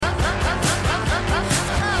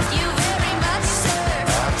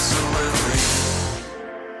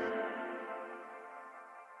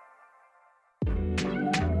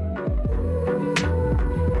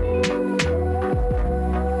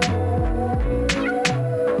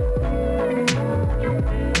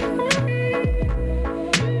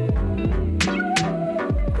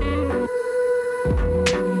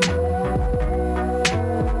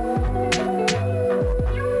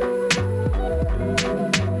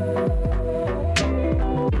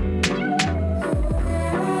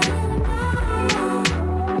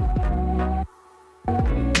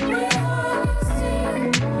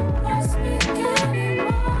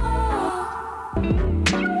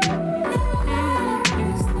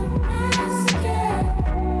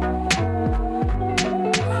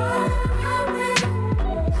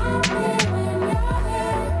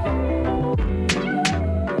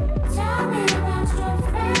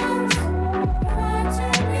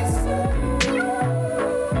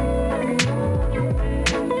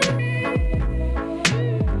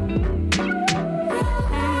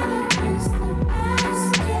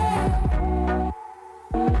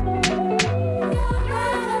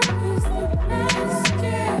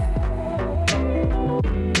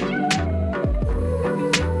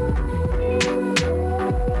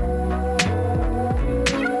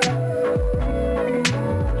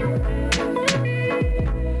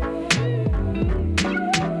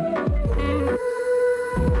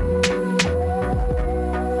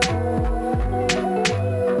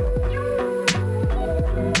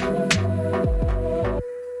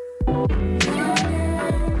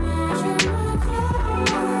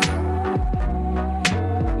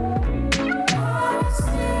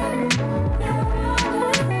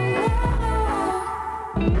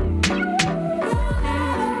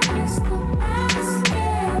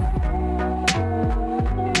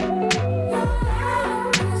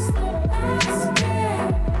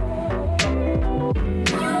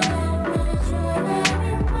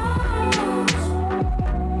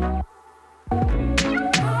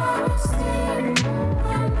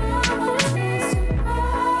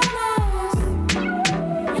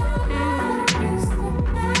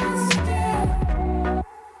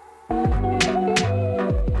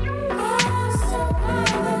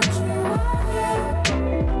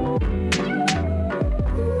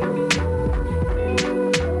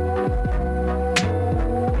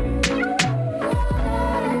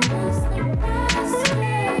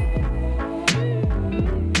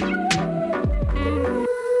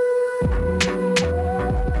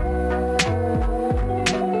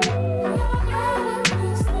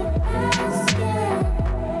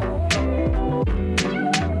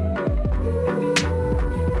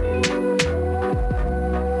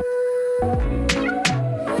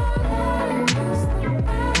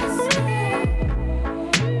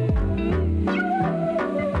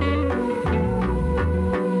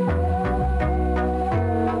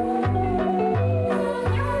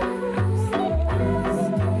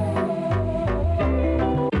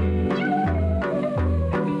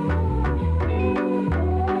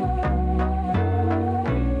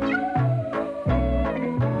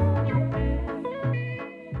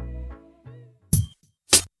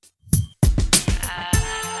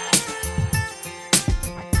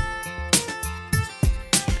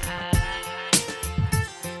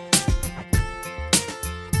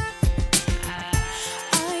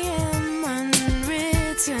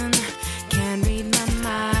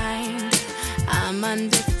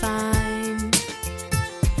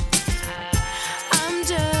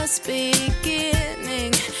this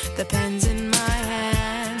beginning, the pen's in my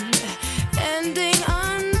hand, ending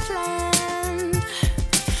unplanned.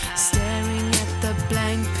 Staring at the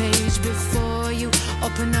blank page before you,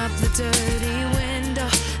 open up the dirty window,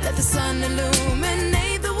 let the sun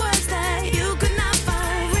illuminate the words that you could not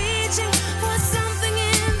find. Reaching for something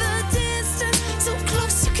in the distance, so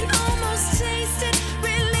close you can almost taste it.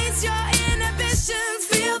 Release your inhibitions,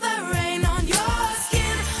 feel the rain on your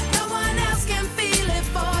skin. No one else can feel it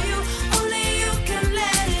for you, only you can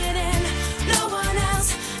let it in. No one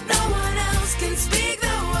else can speak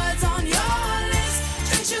the words on your lips.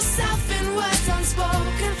 Drench yourself in words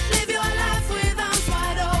unspoken, live your life with arms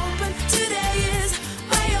wide open. Today is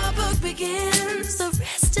where your book begins, the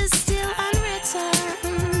rest is still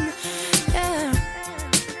unwritten. Yeah.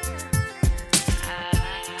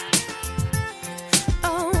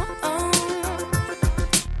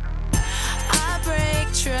 I break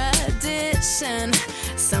tradition.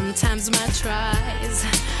 Sometimes my tries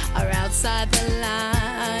are outside the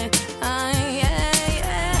line.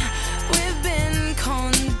 We've been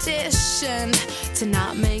conditioned to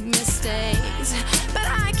not make mistakes, but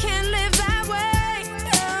I can't live that way.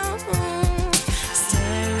 No.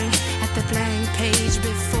 Staring at the blank page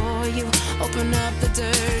before you, open up the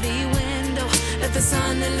dirty window, let the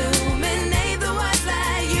sun illuminate the words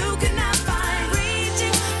that you could not find.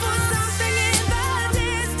 Reaching for something in the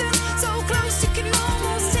distance, so close you can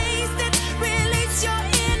almost taste it. Release your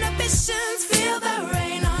inhibitions, feel the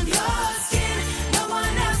rain on your skin. No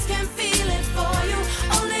one else can feel it for you,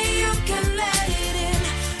 only you can let it in.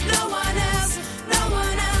 No one else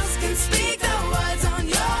can speak the words on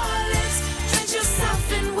your lips. Drench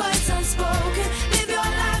yourself in words unspoken, live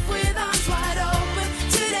your life with arms wide open.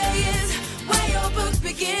 Today is where your book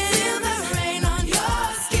begins. Feel the rain on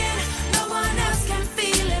your skin. No one else can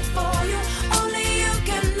feel it for you, only you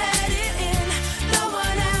can let it in. No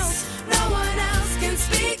one else can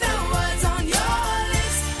speak the words on your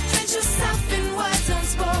lips. Drench yourself in words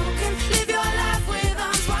unspoken, live your life with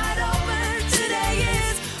arms wide open. Today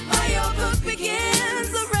is where your book begins,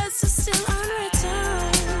 the rest is still unwritten.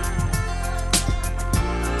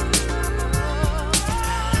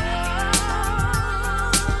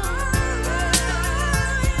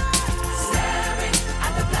 Staring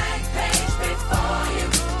at the blank page before you,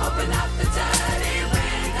 open up the dirty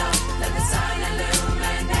window, let the sun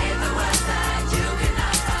illuminate the words that you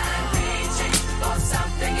cannot find. Reaching for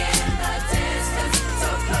something in the distance, so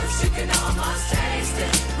close you can almost taste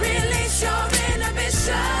it. Release your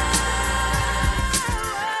inhibitions,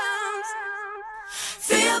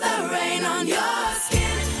 feel the rain on your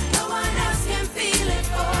skin. No one else can feel it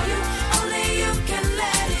for you, only you can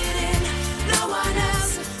let it in. No one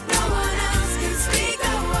else can speak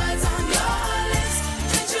the words on your lips.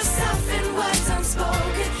 Drench yourself in words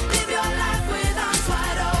unspoken, live your life with arms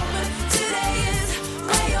wide open. Today is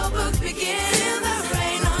where your book begins. Feel the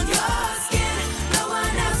rain on your skin. No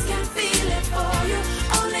one else can feel it for you,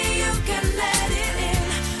 only you can let it in.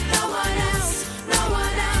 No one else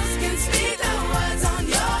can speak the words on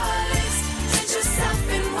your lips. Drench yourself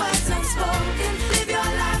in words unspoken, live your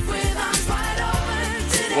life with arms wide open.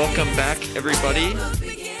 Today Welcome back, everybody, your book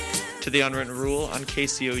begins. to the Unwritten Rule on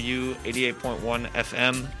KCOU 88.1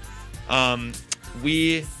 FM.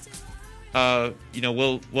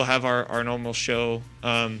 We'll have our normal show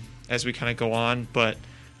as we kind of go on, but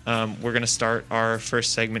we're gonna start our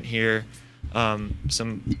first segment here.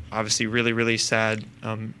 Some obviously really, really sad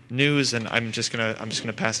news, and I'm just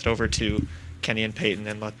gonna pass it over to Kenny and Peyton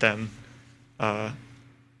and let them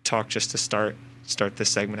talk just to start this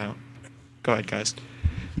segment out. Go ahead, guys.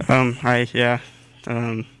 Hi, yeah.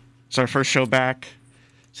 It's our first show back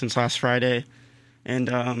since last Friday, and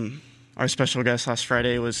our special guest last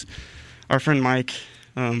Friday was our friend Mike.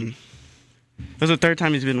 It was the third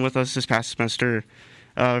time he's been with us this past semester.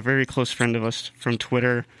 A very close friend of us from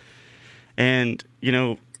Twitter, and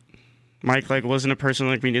Mike wasn't a person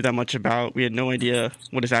we knew that much about. We had no idea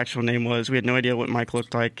what his actual name was. We had no idea what Mike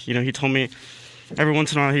looked like. He told me every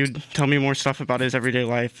once in a while he would tell me more stuff about his everyday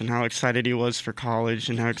life and how excited he was for college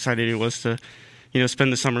and how excited he was to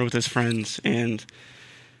spend the summer with his friends. And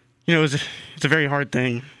it's a very hard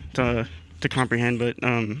thing to comprehend, but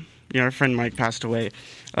our friend Mike passed away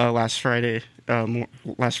last Friday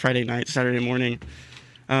night, Saturday morning,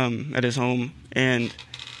 at his home, and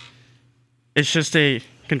it's just a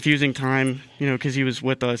confusing time, because he was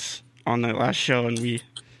with us on that last show, and we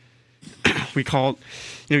called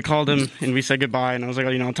him and we said goodbye, and I was like,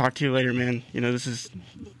 I'll talk to you later, man. This is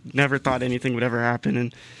never thought anything would ever happen,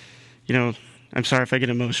 and I'm sorry if I get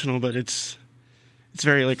emotional, but it's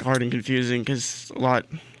very hard and confusing, because a lot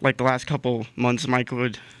the last couple months, Mike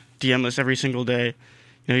would DM us every single day,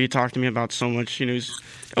 he talked to me about so much. He was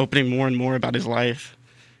opening more and more about his life,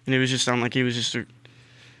 and it was just sound like he was just a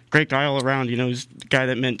great guy all around. He was a guy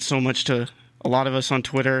that meant so much to a lot of us on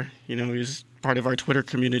Twitter. He was part of our Twitter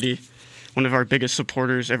community, one of our biggest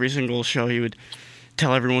supporters. Every single show, he would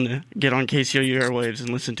tell everyone to get on KCOU airwaves and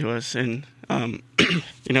listen to us. And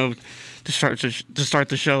to start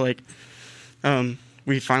the show,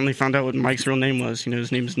 we finally found out what Mike's real name was.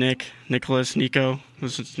 His name's Nicholas, Nico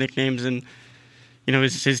was his nicknames, and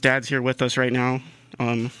his dad's here with us right now,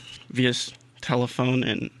 via telephone,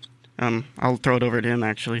 and I'll throw it over to him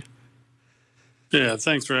actually. Yeah,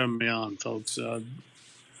 thanks for having me on, folks.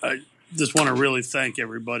 I just want to really thank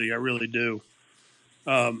everybody. I really do.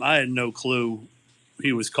 I had no clue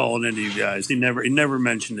he was calling into you guys. He never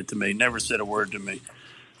mentioned it to me. Never said a word to me.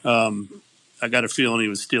 I got a feeling he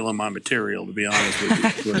was stealing my material, to be honest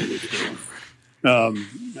with you. What he was doing.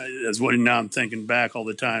 That's what now I'm thinking back all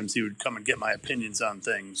the times he would come and get my opinions on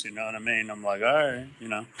things. You know what I mean? I'm like, all right,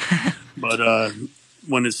 But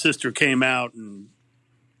when his sister came out and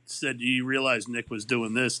said, "Do you realize Nick was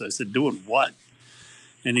doing this?" I said, "Doing what?"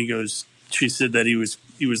 And she said that he was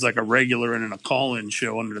like a regular in a call-in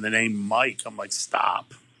show under the name Mike. I'm like,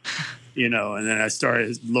 stop. And then I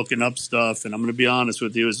started looking up stuff, and I'm going to be honest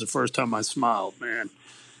with you, it was the first time I smiled, man.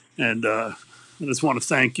 And I just want to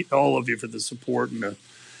thank all of you for the support and the,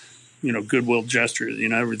 goodwill gestures,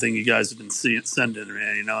 everything you guys have been sending,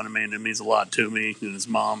 man. You know what I mean? It means a lot to me and his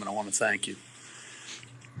mom, and I want to thank you.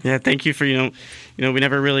 Yeah, thank you for, we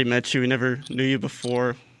never really met you. We never knew you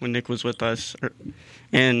before when Nick was with us.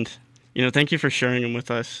 And, thank you for sharing him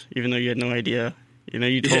with us, even though you had no idea. You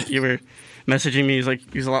were messaging me.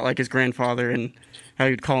 He was a lot like his grandfather, and how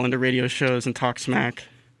he'd call into radio shows and talk smack.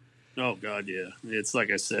 Oh God, yeah. It's like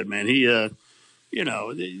I said, man. He had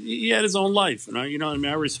his own life, and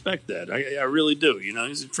I respect that. I really do.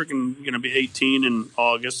 He's freaking going to be 18 in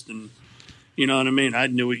August, and you know what I mean. I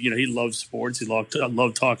knew it. He loved sports. He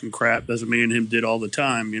loved talking crap. That's what me and him did all the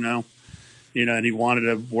time. And he wanted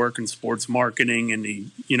to work in sports marketing, and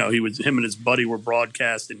him and his buddy were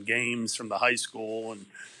broadcasting games from the high school and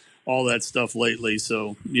all that stuff lately.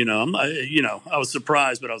 So, I was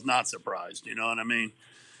surprised, but I was not surprised. You know what I mean?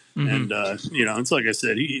 Mm-hmm. And, it's like I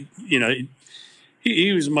said, he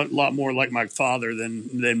was a lot more like my father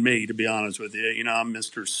than me, to be honest with you. I'm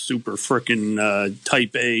Mr. Super frickin'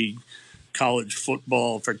 type A college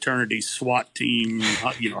football fraternity SWAT team,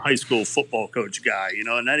 high school football coach guy,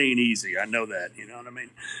 and that ain't easy. I know that, you know what I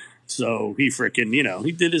mean? So he freaking,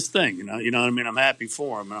 he did his thing, you know what I mean? I'm happy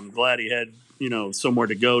for him, and I'm glad he had, somewhere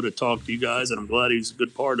to go to talk to you guys, and I'm glad he's a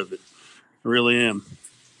good part of it. I really am.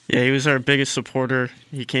 Yeah, he was our biggest supporter.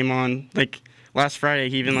 He came on, last Friday,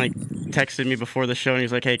 he even, texted me before the show, and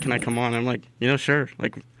he's like, "Hey, can I come on?" I'm like, sure.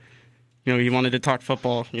 He wanted to talk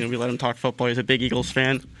football. We let him talk football. He's a big Eagles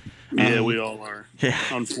fan. Yeah, we all are. Yeah.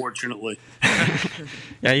 Unfortunately.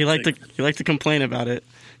 Yeah, you like to complain about it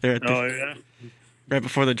there yeah. Right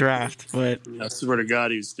before the draft, but I swear to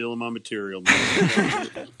God, he was stealing my material.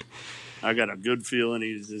 Man. I got a good feeling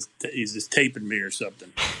he's just taping me or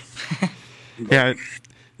something. Yeah,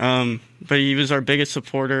 but he was our biggest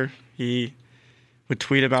supporter. He would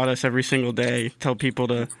tweet about us every single day, tell people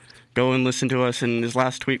to go and listen to us, and his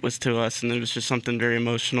last tweet was to us, and it was just something very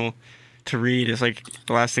emotional to read. It's the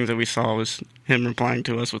last things that we saw was him replying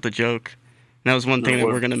to us with a joke. And that was one thing that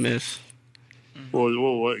we're going to miss.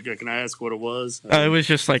 Well, can I ask what it was? It was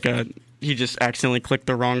just he just accidentally clicked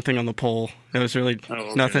the wrong thing on the poll. It was really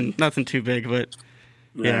nothing too big, but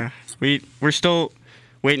yeah. We're still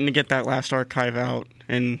waiting to get that last archive out,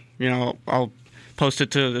 and I'll post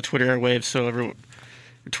it to the Twitter airwaves so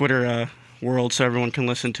Twitter world so everyone can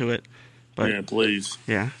listen to it. But yeah, please.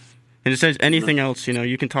 Yeah. And it says anything else,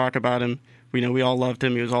 you can talk about him. We all loved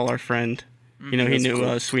him. He was all our friend. He knew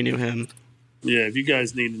us. We knew him. Yeah, if you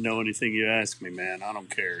guys need to know anything, you ask me, man. I don't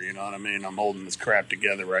care. You know what I mean? I'm holding this crap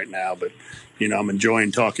together right now, but, I'm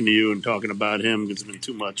enjoying talking to you and talking about him because it's been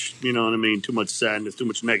too much, you know what I mean? Too much sadness, too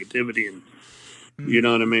much negativity. And, you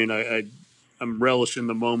know what I mean? I'm relishing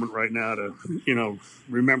the moment right now to,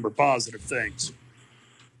 remember positive things.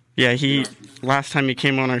 Yeah, last time he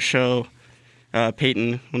came on our show,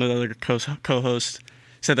 Peyton, one of the other co-hosts,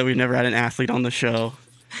 said that we've never had an athlete on the show.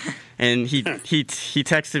 And he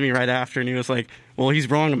texted me right after, and he was like, well, he's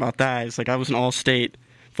wrong about that. It's I was an all-state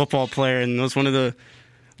football player, and it was one of the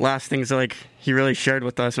last things that, he really shared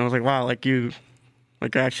with us. And I was like, wow, you're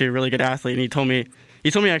actually a really good athlete. And he told me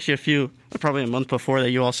actually probably a month before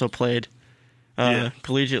that you also played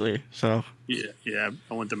collegiately. So Yeah,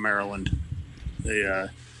 I went to Maryland. They,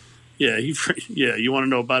 Yeah, yeah. You want to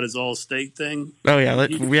know about his All-State thing? Oh yeah,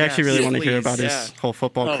 we actually really want to hear please, about his whole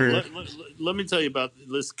football career. Let me tell you about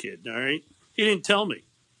this kid. All right, he didn't tell me.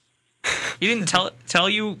 He didn't tell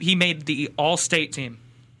you he made the All-State team.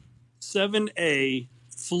 7A,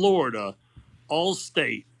 Florida,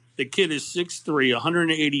 All-State. The kid is 6'3",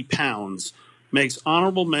 180 pounds. Makes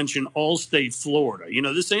honorable mention All-State Florida. You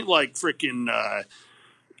know, this ain't like freaking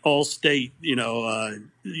All-State,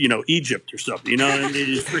 Egypt or something. You know, I mean,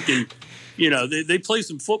 it's freaking, they play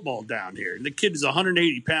some football down here. And the kid is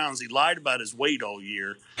 180 pounds. He lied about his weight all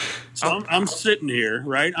year. So I'm sitting here,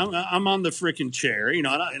 right? I'm on the freaking chair, and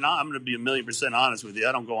I'm going to be 1,000,000% honest with you.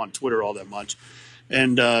 I don't go on Twitter all that much.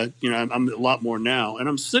 And, I'm a lot more now. And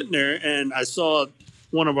I'm sitting there, and I saw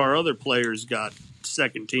one of our other players got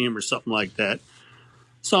second team or something like that.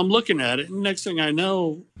 So I'm looking at it, and next thing I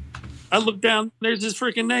know, I look down, there's his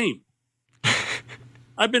freaking name.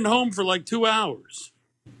 I've been home for like 2 hours.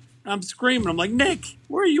 I'm screaming. I'm like, Nick,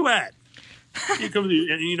 where are you at? He comes,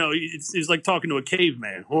 and, he's like talking to a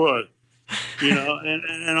caveman. What?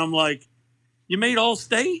 And I'm like, you made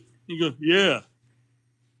All-State? He goes, yeah.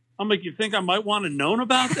 I'm like, you think I might want to known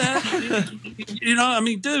about that?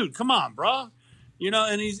 Dude, come on, bro.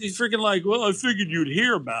 And he's freaking like, well, I figured you'd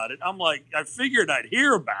hear about it. I'm like, I figured I'd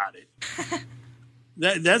hear about it.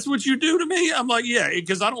 That's what you do to me? I'm like, yeah,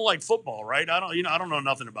 because I don't like football, right? I don't know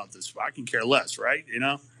nothing about this. I can care less, right?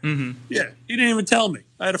 Mm-hmm. Yeah, he didn't even tell me.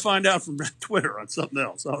 I had to find out from Twitter on something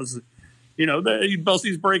else. I was,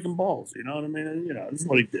 he's breaking balls. You know what I mean? That's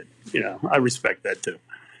what he did. I respect that too.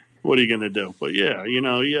 What are you going to do? But yeah,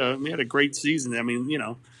 he had a great season. I mean,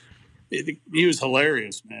 he was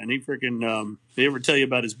hilarious, man. He freaking. Did he ever tell you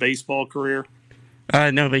about his baseball career?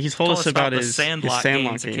 No, but he told us about his Sandlot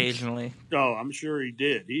games occasionally. Oh, I'm sure he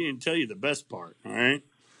did. He didn't tell you the best part. All right.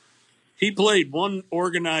 He played one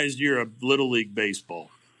organized year of Little League baseball.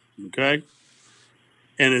 Okay.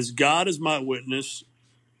 And as God is my witness,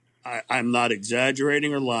 I'm not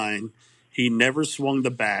exaggerating or lying. He never swung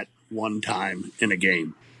the bat one time in a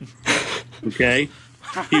game. Okay.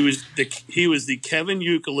 He was the Kevin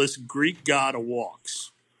Youkilis Greek god of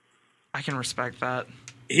walks. I can respect that.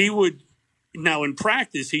 He would. Now, in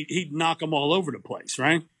practice, he'd knock them all over the place,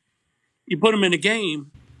 right? You put him in a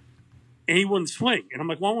game, and he wouldn't swing. And I'm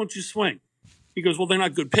like, why won't you swing? He goes, well, they're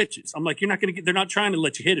not good pitches. I'm like, you're not going to get – they're not trying to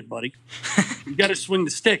let you hit it, buddy. You got to swing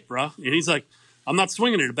the stick, bro. And he's like, I'm not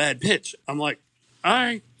swinging at a bad pitch. I'm like, all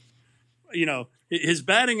right. His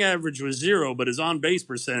batting average was 0, but his on-base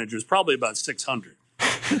percentage was probably about 600.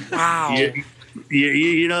 Wow. Yeah,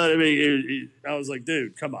 you know what I mean? I was like,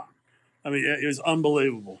 dude, come on. I mean, it was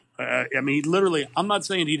unbelievable. He literally, I'm not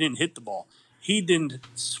saying he didn't hit the ball. He didn't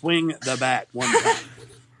swing the bat one time.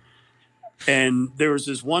 And there was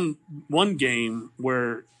this one game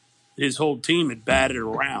where his whole team had batted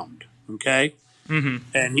around, okay? Mm-hmm.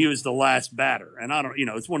 And he was the last batter. And I don't,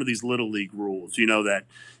 it's one of these Little League rules, that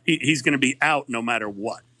he's going to be out no matter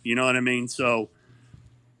what. You know what I mean? So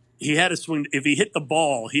he had to swing. If he hit the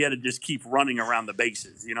ball, he had to just keep running around the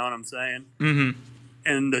bases. You know what I'm saying? Mm-hmm.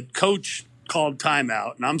 And the coach called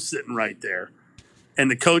timeout, and I'm sitting right there. And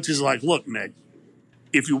the coach is like, look, Nick,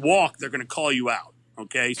 if you walk, they're going to call you out,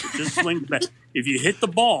 okay? So just swing back. If you hit the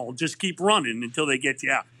ball, just keep running until they get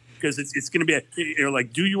you out. Because it's going to be you're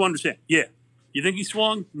like, do you understand? Yeah. You think he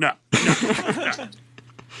swung? No. Then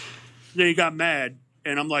he got mad,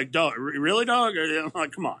 and I'm like, dog, really, dog? I'm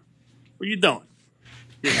like, come on. What are you doing?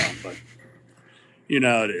 But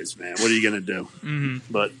how it is, man. What are you going to do? Mm-hmm.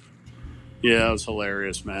 But yeah, it was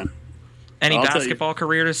hilarious, man. Any basketball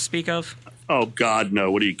career to speak of? Oh, God, no.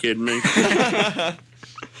 What, are you kidding me?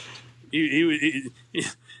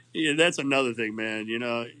 he that's another thing, man.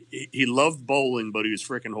 He loved bowling, but he was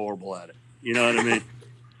freaking horrible at it. You know what I mean?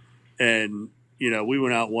 And, we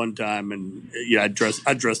went out one time, and I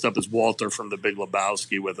dressed up as Walter from The Big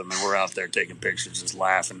Lebowski with him, and we're out there taking pictures, just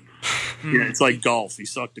laughing. It's like golf. He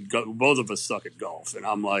sucked at golf. Both of us suck at golf. And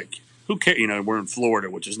I'm like, who cares? We're in Florida,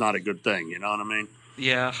 which is not a good thing. You know what I mean?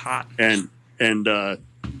 Yeah, hot. And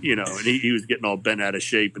he was getting all bent out of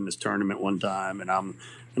shape in this tournament one time, and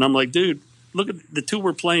I'm like, dude, look at the two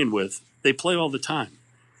we're playing with. They play all the time.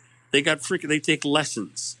 They take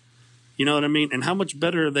lessons. You know what I mean? And how much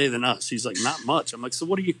better are they than us? He's like, not much. I'm like, so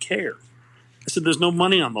what do you care? I said, there's no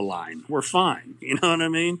money on the line. We're fine. You know what I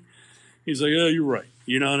mean? He's like, oh, you're right.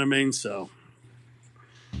 You know what I mean? So,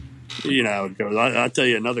 it goes. I'll tell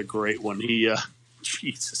you another great one. He,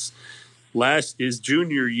 Jesus. His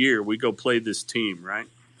junior year, we go play this team, right?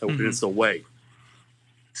 Mm-hmm. It's away.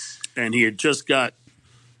 And he had just got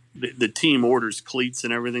the team orders cleats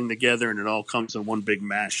and everything together, and it all comes in one big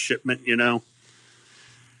mass shipment,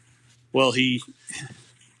 Well,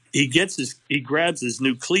 he grabs his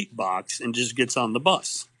new cleat box and just gets on the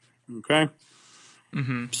bus. Okay.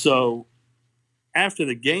 Mm-hmm. So after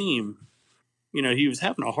the game, he was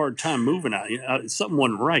having a hard time moving out. Something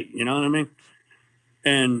wasn't right. You know what I mean?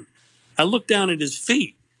 And I looked down at his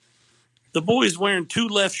feet. The boy's wearing 2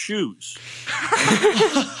 left shoes.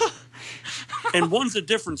 And one's a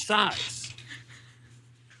different size.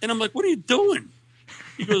 And I'm like, what are you doing?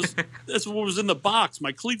 He goes, that's what was in the box.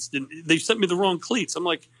 My cleats they sent me the wrong cleats. I'm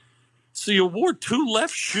like, so you wore 2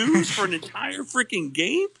 left shoes for an entire freaking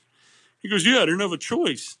game? He goes, yeah, I didn't have a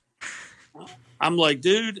choice. I'm like,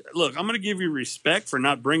 dude, look, I'm going to give you respect for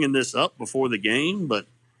not bringing this up before the game, but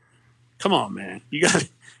come on, man. You got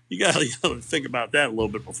to think about that a little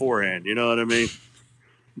bit beforehand. You know what I mean?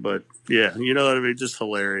 But yeah, you know what I mean? Just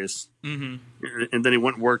hilarious. Mm-hmm. And then he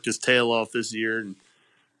went and worked his tail off this year and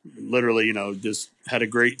literally, just had a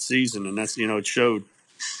great season. And that's, it showed.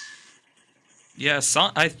 Yeah,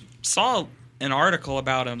 I saw an article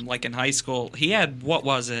about him, like in high school. He had, what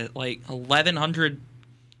was it, like 1,100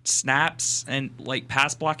 snaps and like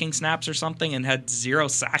pass blocking snaps or something, and had 0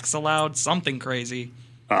 sacks allowed, something crazy.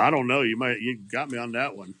 I don't know. You got me on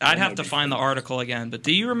that one. I'd have to find the article again, but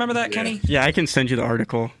do you remember that, Kenny? Yeah, I can send you the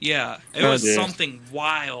article. Yeah, it was something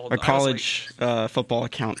wild. A college football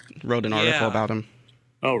account wrote an article about him.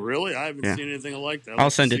 Oh, really? I haven't seen anything like that. I'll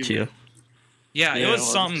send it to you. Yeah, it was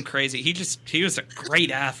something crazy. He was a great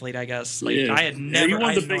athlete, I guess. Like I had never. He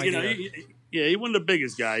wasn't the idea. He wasn't the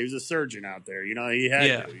biggest guy. He was a surgeon out there. He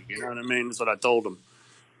had to. You know what I mean? That's what I told him.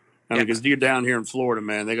 Because you're down here in Florida,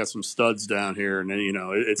 man, they got some studs down here, and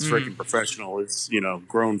it's freaking professional. It's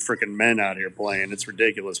grown freaking men out here playing. It's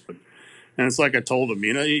ridiculous, and it's like I told him,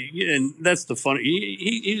 and that's the funny.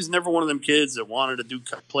 He was never one of them kids that wanted to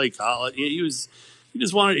play college. He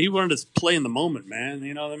wanted to play in the moment, man.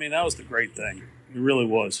 You know what I mean? That was the great thing. It really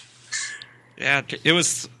was. Yeah, it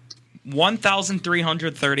was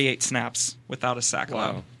 1,338 snaps without a sack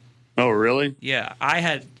allowed. Oh, really? Yeah,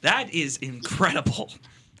 that is incredible.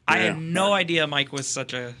 I had no idea Mike was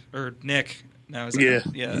or Nick. No,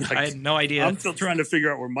 I had no idea. I'm still trying to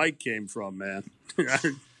figure out where Mike came from, man.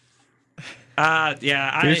 It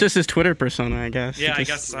was just his Twitter persona, I guess. Yeah, I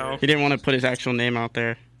guess so. He didn't want to put his actual name out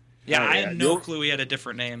there. Yeah, I had no clue he had a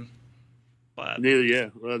different name. But neither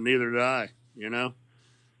did I.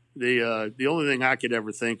 The only thing I could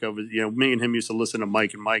ever think of is me and him used to listen to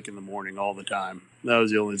Mike and Mike in the morning all the time. That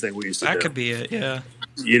was the only thing we used to do. That could be it, yeah.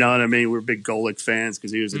 You know what I mean? We're big Golick fans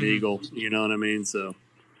because he was an Eagle. You know what I mean? So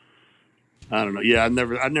I don't know. Yeah,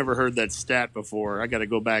 I've never heard that stat before. I got to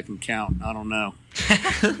go back and count. I don't know.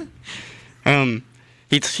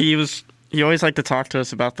 He always liked to talk to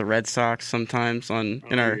us about the Red Sox sometimes in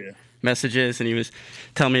our messages, and he was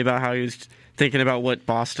telling me about how he was thinking about what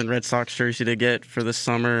Boston Red Sox jersey to get for the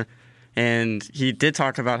summer, and he did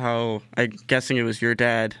talk about how, I'm guessing it was your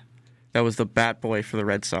dad that was the bat boy for the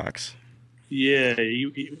Red Sox. Yeah,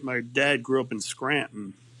 my dad grew up in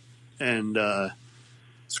Scranton,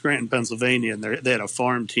 Pennsylvania, and they had a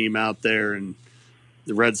farm team out there, and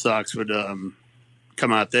the Red Sox would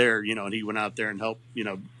come out there, and he went out there and helped,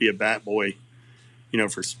 be a bat boy,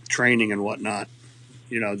 for training and whatnot,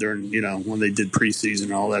 during, when they did preseason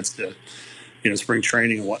and all that stuff, spring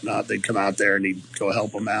training and whatnot, they'd come out there and he'd go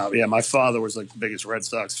help them out. Yeah, my father was like the biggest Red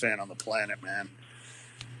Sox fan on the planet, man.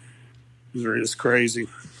 It was crazy.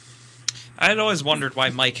 I had always wondered why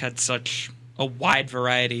Mike had such a wide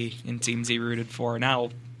variety in teams he rooted for. Now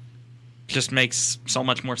it just makes so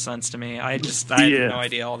much more sense to me. I had no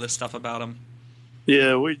idea all this stuff about him.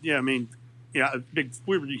 Yeah, we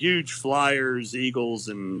were huge Flyers, Eagles,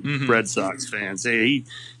 and Red Sox fans. He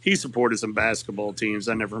supported some basketball teams.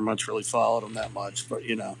 I never much really followed him that much, but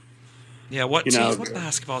Yeah, what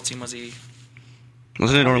basketball team was he?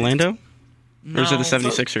 Wasn't it Orlando? No, or was it the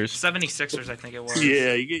 76ers? 76ers, I think it was.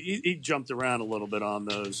 Yeah, he jumped around a little bit on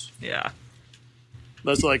those. Yeah.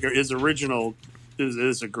 That's like his original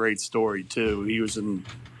is a great story, too. He was in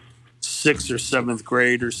 6th or 7th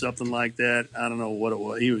grade or something like that. I don't know what it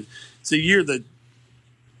was. It's the year that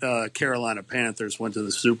Carolina Panthers went to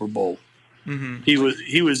the Super Bowl. Mm-hmm.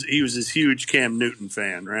 He was this huge Cam Newton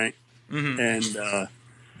fan, right? Mm-hmm. And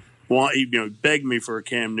he begged me for a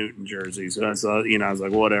Cam Newton jersey. So I thought, I was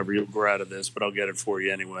like, whatever, you'll grow out of this, but I'll get it for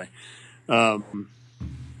you anyway. So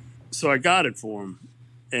I got it for him,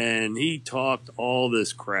 and he talked all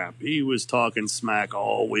this crap. He was talking smack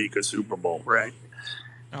all week of Super Bowl, right?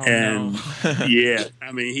 Oh, and no. yeah,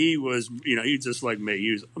 I mean, he was, he was just like me.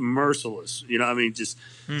 He was merciless,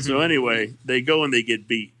 So anyway, they go and they get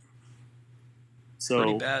beat. So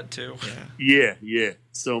pretty bad too. Yeah.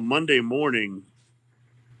 So Monday morning,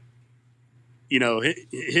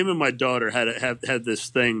 him and my daughter had this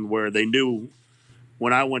thing where they knew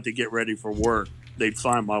when I went to get ready for work, they'd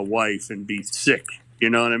find my wife and be sick. You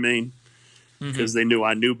know what I mean? Because they knew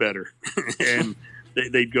I knew better, and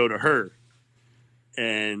they'd go to her.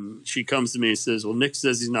 And she comes to me and says, "Well, Nick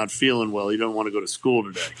says he's not feeling well. He don't want to go to school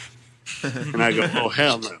today." And I go, "Oh,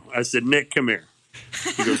 hell no." I said, "Nick, come here."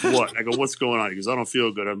 He goes, "What?" I go, "What's going on?" He goes, "I don't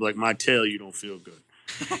feel good." I'm like, "My tail, you don't feel good."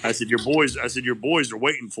 I said, your boys are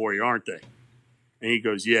waiting for you, aren't they?" And he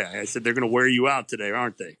goes, "Yeah." I said, "They're going to wear you out today,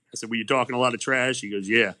 aren't they?" I said, "Were you talking a lot of trash?" He goes,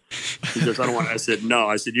 "Yeah." He goes, "I don't want to." I said, "No."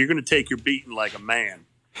 I said, "You're going to take your beating like a man."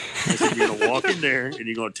 I said, "You're going to walk in there and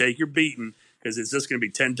you're going to take your beating because it's just going to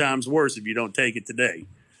be 10 times worse if you don't take it today."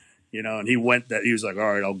 And he was like,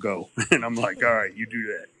 "All right, I'll go." And I'm like, "All right, you do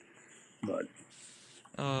that." But,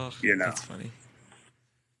 that's funny.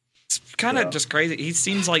 It's kind of just crazy. He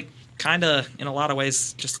seems like kind of, in a lot of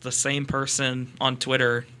ways, just the same person on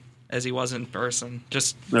Twitter as he was in person.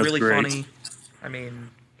 Just That's really great. funny. I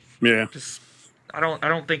mean, yeah. I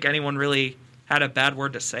don't think anyone really had a bad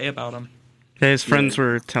word to say about him. Yeah, his friends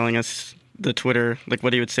were telling us the Twitter, like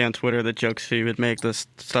what he would say on Twitter, the jokes he would make, the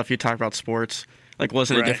stuff he talked about sports, like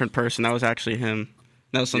wasn't a different person. That was actually him.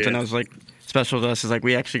 That was something that was like special to us. Is like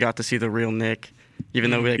we actually got to see the real Nick,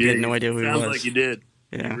 even though we had no idea who he was. Sounds like you did.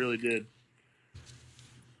 Yeah, you really did.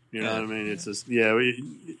 You know what I mean? It's just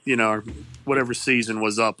whatever season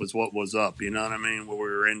was up was what was up. You know what I mean? What we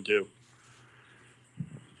were into.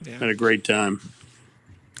 Yeah. Had a great time.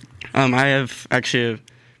 I have actually a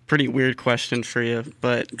pretty weird question for you,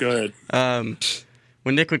 but go ahead.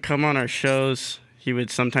 When Nick would come on our shows, he would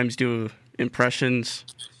sometimes do impressions.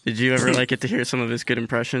 Did you ever get to hear some of his good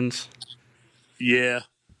impressions? Yeah.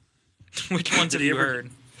 Which ones have you heard?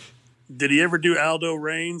 Did he ever do Aldo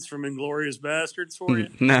Raines from Inglourious Bastards for you?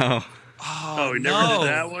 No. Oh, he never did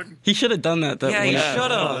that one? He should have done that. Yeah, he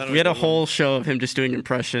should have. We had a whole show of him just doing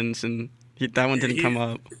impressions, and that one didn't come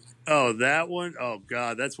up. Oh, that one? Oh,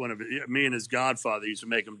 God, that's one of it. Me and his godfather used to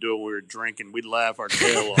make him do it when we were drinking. We'd laugh our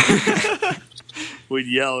tail off. We'd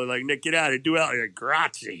yell, like, "Nick, get out of here. Do out here.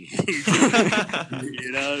 Grazie."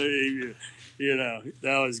 That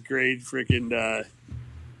was great. Freaking,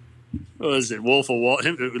 what was it? Wolf of Wall.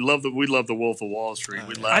 We love the Wolf of Wall Street.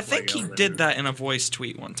 We'd laugh. I think he did that in a voice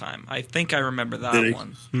tweet one time. I think I remember that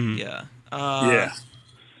one. Mm-hmm. Yeah. Yeah.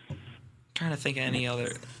 Trying to think of any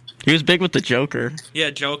other. He was big with the Joker.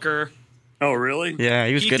 Yeah, Joker. Oh, really? Yeah,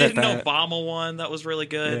 he was good at that. He did an Obama one that was really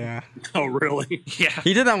good. Yeah. Oh, really? Yeah.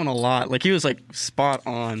 He did that one a lot. Like, he was, spot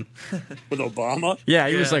on. With Obama? Yeah,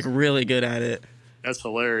 he was, really good at it. That's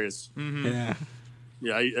hilarious. Mm-hmm. Yeah.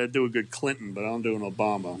 Yeah, I do a good Clinton, but I don't do an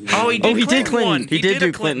Obama. Oh, he did Clinton one. He did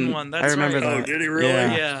do Clinton one. That's I remember right. that. Oh, did he really?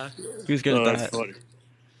 Yeah. He was good at That's that.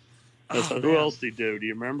 funny. Who else did he do? Do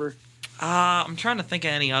you remember? I'm trying to think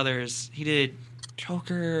of any others. He did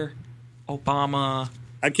Joker, Obama.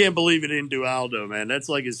 I can't believe he didn't do Aldo, man. That's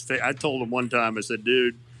like his. I told him one time. I said,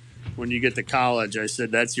 "Dude, when you get to college," I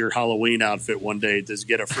said, "that's your Halloween outfit one day. Just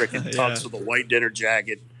get a freaking tux with a white dinner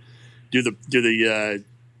jacket, do the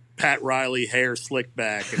Pat Riley hair slick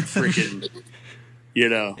back, and freaking,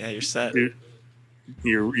 Yeah, you're set.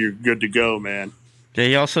 You're good to go, man." Yeah,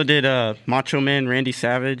 he also did Macho Man Randy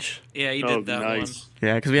Savage. Yeah, he did that one.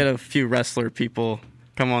 Yeah, because we had a few wrestler people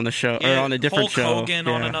come on the show, or on a different Hulk show. Hogan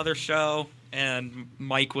on another show, and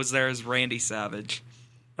Mike was there as Randy Savage.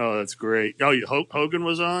 Oh, that's great. Oh, Hogan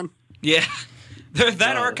was on? Yeah.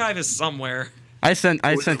 That archive is somewhere. I sent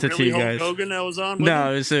it really to you guys. Hulk Hogan that was on?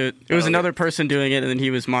 No, it was another person doing it, and then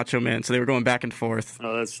he was Macho Man, so they were going back and forth.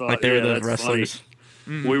 Oh, that's fun. Like they were the wrestlers. Funny.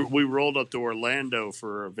 Mm-hmm. We rolled up to Orlando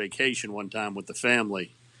for a vacation one time with the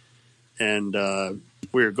family, and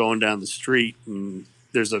we were going down the street, and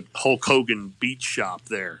there's a Hulk Hogan beach shop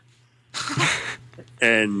there.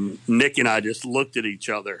 And Nick and I just looked at each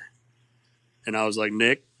other, and I was like,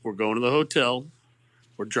 "Nick, we're going to the hotel.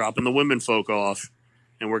 We're dropping the women folk off,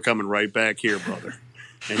 and we're coming right back here, brother."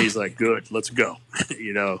 And he's like, "Good, let's go."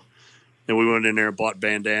 And we went in there and bought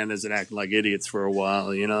bandanas and acted like idiots for a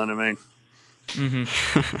while. You know what I mean? Mm-hmm.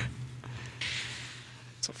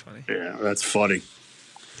 So funny. Yeah, that's funny.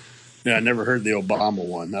 Yeah, I never heard the Obama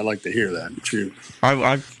one. I'd like to hear that. Shoot.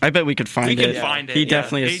 I bet we could find it. We can find it. He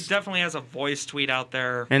definitely is. He definitely has a voice tweet out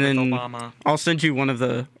there and with then Obama. I'll send you one of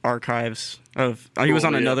the archives of. He was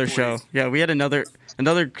on another show. Yeah, we had another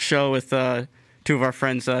show with two of our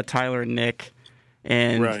friends, Tyler and Nick,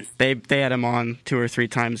 and they had him on 2 or 3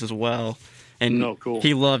 times as well. And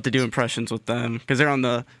he loved to do impressions with them because they're on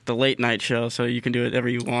the late night show, so you can do whatever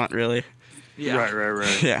you want, really. Yeah.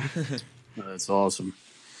 Right. Yeah. That's awesome.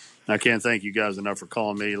 I can't thank you guys enough for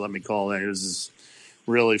calling me. Let me call in. This is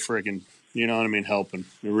really freaking You know what I mean? Helping.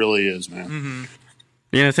 It really is, man.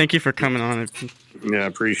 Mm-hmm. Thank you for coming on. Yeah, I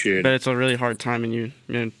appreciate But it. it's a really hard time, and you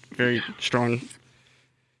very strong.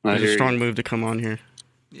 I It's a hear strong you. move to come on here.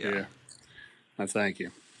 Yeah. I thank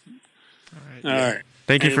you. All right. All right.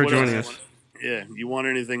 Thank you Hey, for what joining else? us. Yeah. You want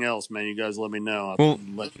anything else, man? You guys let me know. I'll Well-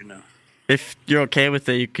 let you know. If you're okay with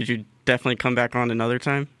it, could you definitely come back on another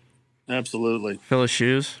time? Absolutely. Fill his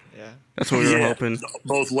shoes. Yeah. That's what we were Yeah. hoping.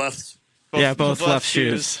 Both lefts. Both left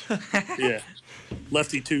shoes. Yeah.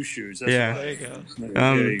 Lefty two shoes. That's Yeah. There you go. right.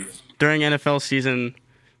 There you go. During NFL season,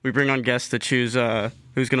 we bring on guests to choose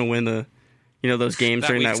who's going to win those games That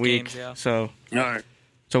during week's that week. games, yeah. So All right.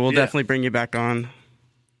 we'll Yeah. definitely bring you back on.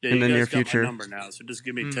 Yeah, in you the guys near got future. my number now, so just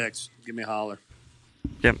give me a text. Give me a holler.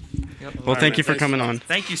 Yep. Yep. Well, right, thank man. you for Thanks coming a lot. on.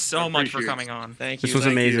 Thank you so much for appreciate it. coming on. Thank you. This was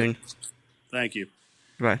Thank you. amazing. Thank you.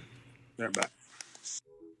 Bye. All right, bye.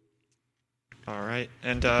 All right.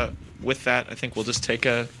 And with that, I think we'll just take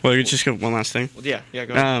a. Well, you just go one last thing. Yeah. Go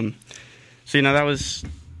ahead. So that was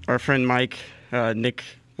our friend Mike, Nick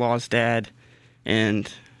Law's dad,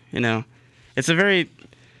 and it's a very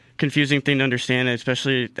confusing thing to understand,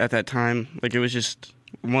 especially at that time. Like, it was just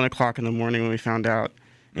 1:00 in the morning when we found out,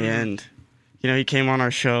 and he came on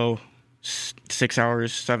our show 6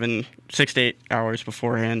 to 8 hours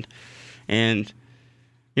beforehand, and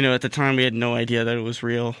at the time we had no idea that it was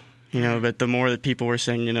real. But the more that people were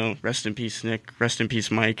saying, rest in peace, Nick, rest in peace,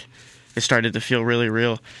 Mike, it started to feel really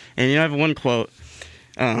real. And, I have one quote.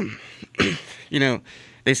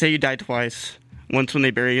 They say you die twice, once when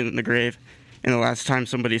they bury you in the grave, and the last time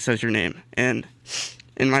somebody says your name. And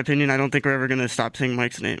in my opinion, I don't think we're ever going to stop saying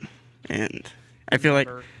Mike's name. And I feel like,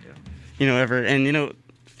 ever. And,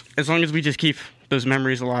 as long as we just keep those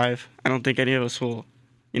memories alive, I don't think any of us will,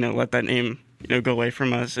 let that name, go away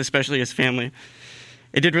from us, especially his family.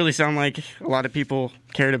 It did really sound like a lot of people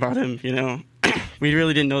cared about him, We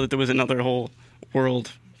really didn't know that there was another whole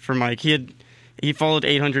world for Mike. He followed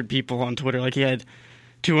 800 people on Twitter. Like, he had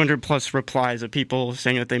 200 plus replies of people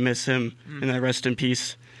saying that they miss him and that rest in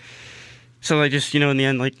peace. So, like, just, in the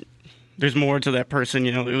end, like, there's more to that person,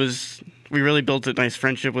 we really built a nice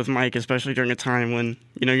friendship with Mike, especially during a time when,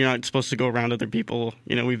 you're not supposed to go around other people.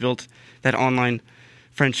 We built that online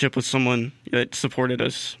friendship with someone that supported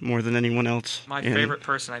us more than anyone else. My favorite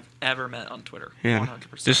person I've ever met on Twitter. Yeah.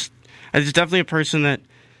 100%. It's definitely a person that,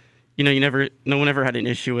 no one ever had an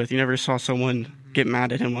issue with. You never saw someone get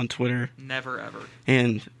mad at him on Twitter. Never, ever.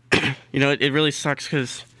 And, it really sucks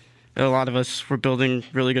because a lot of us were building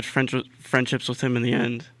really good friendships with him in the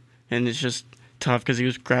end. And it's just tough because he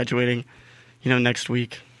was graduating, next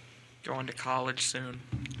week. Going to college soon.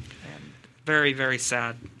 And very, very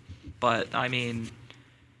sad. But,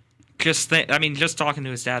 just talking to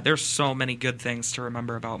his dad, there's so many good things to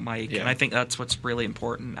remember about Mike. Yeah. And I think that's what's really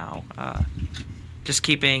important now. Just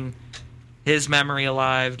keeping his memory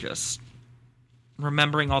alive, just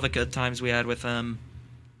remembering all the good times we had with him.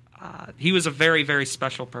 He was a very, very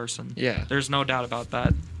special person. Yeah. There's no doubt about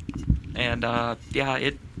that. And,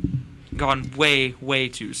 it gone way, way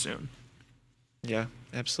too soon. Yeah,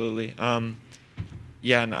 absolutely.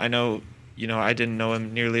 Yeah, and I know, I didn't know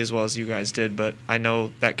him nearly as well as you guys did, but I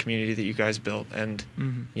know that community that you guys built, and,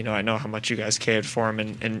 I know how much you guys cared for him,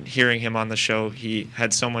 and hearing him on the show, he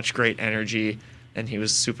had so much great energy, and he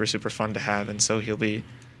was super, super fun to have, and so he'll be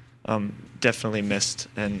definitely missed,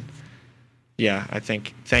 and yeah, I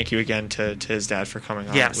think thank you again to his dad for coming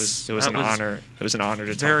on. Yes, it was an honor. It was an honor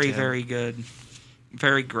to talk to very, him. very good.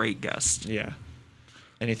 Very great guest. Yeah.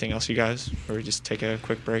 Anything else, you guys? Or we just take a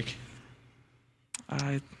quick break?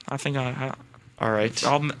 I think All right.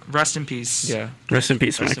 I'll rest in peace. Yeah. Rest in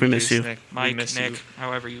peace, Rest Mike. in We miss peace, you. Nick. We Mike, miss Nick, you.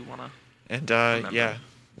 however you want to. And remember. yeah,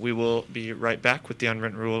 we will be right back with the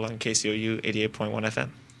Unwritten Rule on KCOU 88.1 FM.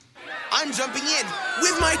 I'm jumping in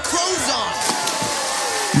with my clothes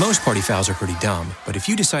on. Most party fouls are pretty dumb, but if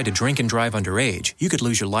you decide to drink and drive underage, you could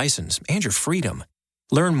lose your license and your freedom.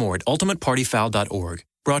 Learn more at ultimatepartyfoul.org.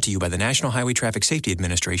 Brought to you by the National Highway Traffic Safety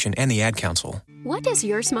Administration and the Ad Council. What does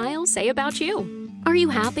your smile say about you? Are you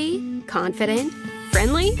happy, confident,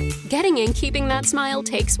 friendly? Getting and keeping that smile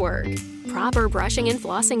takes work. Proper brushing and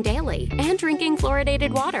flossing daily, and drinking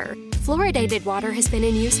fluoridated water. Fluoridated water has been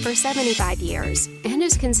in use for 75 years and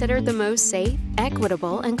is considered the most safe,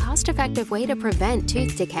 equitable, and cost-effective way to prevent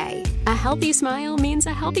tooth decay. A healthy smile means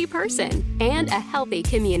a healthy person and a healthy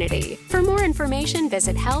community. For more information,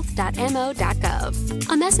 visit health.mo.gov.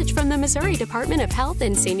 A message from the Missouri Department of Health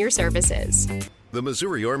and Senior Services. The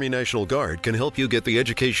Missouri Army National Guard can help you get the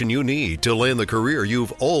education you need to land the career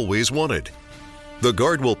you've always wanted. The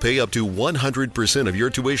Guard will pay up to 100% of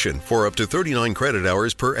your tuition for up to 39 credit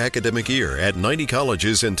hours per academic year at 90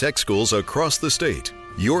 colleges and tech schools across the state.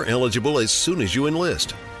 You're eligible as soon as you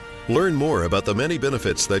enlist. Learn more about the many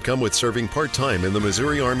benefits that come with serving part-time in the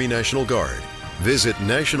Missouri Army National Guard. Visit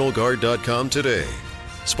NationalGuard.com today.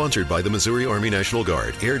 Sponsored by the Missouri Army National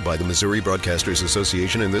Guard. Aired by the Missouri Broadcasters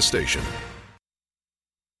Association and this station.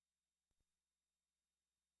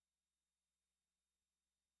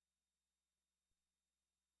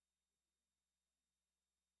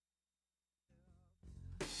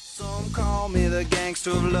 Some call me the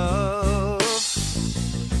gangster of love.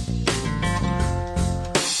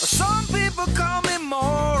 Some people call me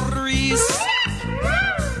Maurice.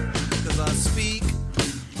 Cause I speak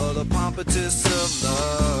of the pompatus of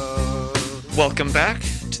love. Welcome back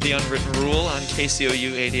to the Unwritten Rule on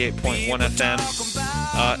KCOU 88.1 FM.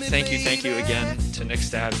 Thank you again to Nick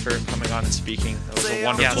Stad for coming on and speaking. That was a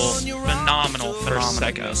wonderful, phenomenal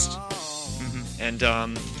segment. guest. And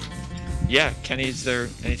yeah, Kenny, is there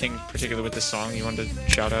anything particular with this song you wanted to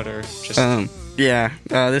shout out or just?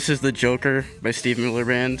 This is The Joker by Steve Miller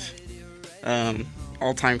Band.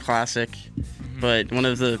 All-time classic. But one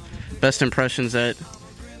of the best impressions that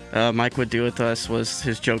Mike would do with us was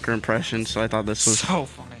his Joker impression. So I thought this was so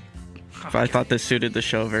funny. I thought this suited the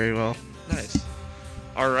show very well. Nice.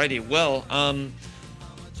 Alrighty, well,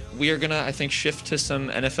 we are gonna, I think, shift to some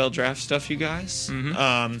NFL draft stuff, you guys.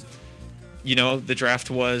 You know, the draft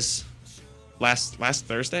was last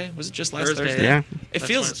Thursday. Was it just last Thursday? Yeah.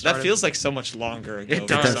 That feels like so much longer ago. It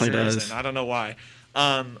does. For some Definitely reason. does. I don't know why.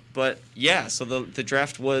 But yeah, so the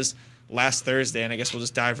draft was last Thursday, and I guess we'll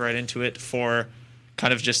just dive right into it for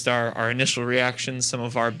kind of just our initial reactions, some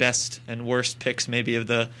of our best and worst picks, maybe of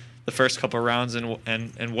the first couple of rounds, and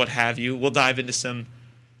what have you. We'll dive into some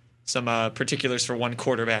particulars for one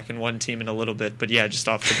quarterback and one team in a little bit, but yeah, just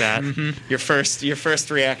off the bat, your first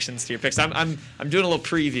reactions to your picks. I'm doing a little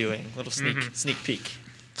previewing, a little sneak peek.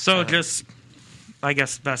 So just, I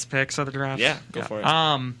guess, best picks of the draft. Yeah, go for it.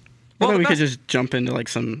 Well, we could just jump into like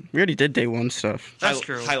some. We already did day one stuff. That's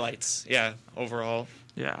true. Highlights, yeah, overall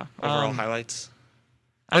highlights.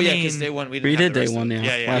 Because day one we did day one,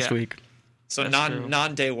 last week. So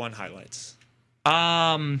non day one highlights.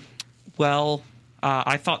 Well,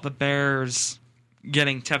 I thought the Bears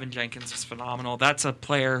getting Tevin Jenkins was phenomenal. That's a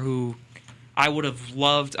player who I would have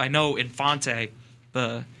loved. I know Infante,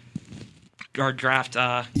 our draft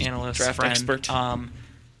analyst, expert,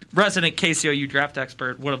 resident KCOU draft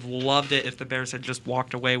expert, would have loved it if the Bears had just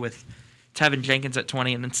walked away with Tevin Jenkins at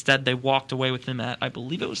 20, and instead they walked away with him at, I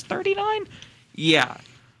believe it was 39. Yeah.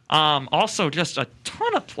 Also, just a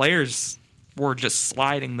ton of players were just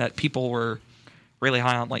sliding that people were really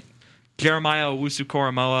high on, like Jeremiah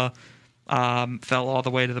Owusu-Koramoah fell all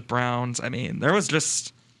the way to the Browns. I mean, there was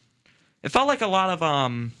just – it felt like a lot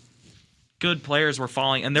of good players were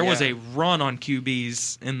falling, and there was a run on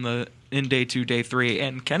QBs in day 2, day 3,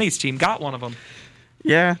 and Kenny's team got one of them.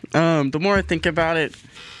 Yeah. The more I think about it,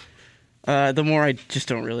 the more I just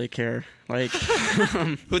don't really care. Like,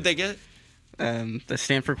 who'd they get? The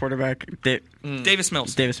Stanford quarterback, Davis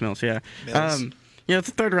Mills. Davis Mills, yeah. It's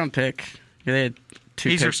a third-round pick. They had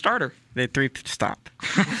He's your starter. They had 3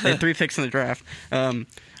 picks in the draft. I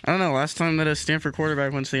don't know. Last time that a Stanford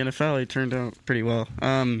quarterback went to the NFL, he turned out pretty well.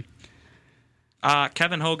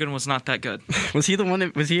 Kevin Hogan was not that good. Was he the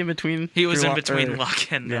one? Was he in between? He was in between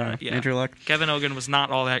Luck and Andrew Luck. Kevin Hogan was not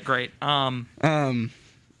all that great. I'm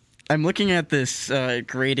looking at this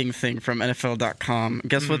grading thing from NFL.com.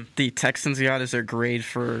 Guess what the Texans got as their grade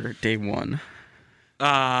for day one?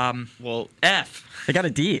 Well, F. They got a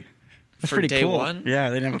D. That's for pretty day cool. one?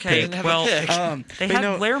 Yeah, they didn't have a pick. Well, they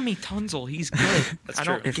had Laramie Tunsil. He's good. That's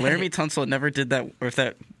true. If Laramie Tunsil never did that, or if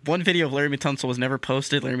that one video of Laramie Tunsil was never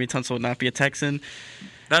posted, Laramie Tunsil would not be a Texan.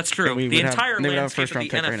 That's true. The entire landscape of the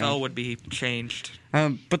NFL would be changed.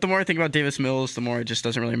 But the more I think about Davis Mills, the more it just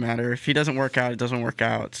doesn't really matter. If he doesn't work out, it doesn't work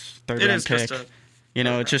out. It's third-round pick.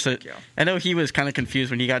 It's just a. Yeah. I know he was kind of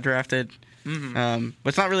confused when he got drafted. But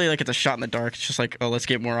it's not really like it's a shot in the dark. It's just like, oh, let's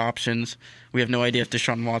get more options. We have no idea if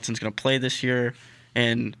Deshaun Watson's going to play this year.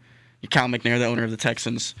 And Cal McNair, the owner of the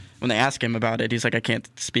Texans, when they ask him about it, he's like, I can't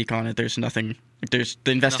speak on it. There's nothing. The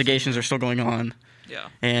investigations are still going on. Yeah.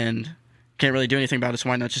 And can't really do anything about it, so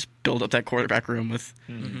why not just build up that quarterback room with,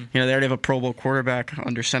 they already have a Pro Bowl quarterback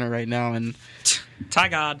under center right now. And Ty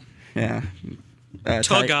God. Yeah.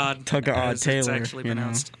 Tugod Taylor. It's actually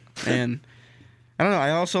pronounced. And I don't know. I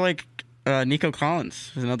also like Nico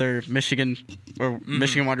Collins, is another Michigan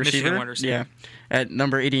wide receiver. Yeah, at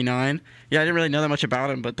number 89. Yeah, I didn't really know that much about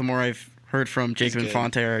him, but the more I've heard from Jacob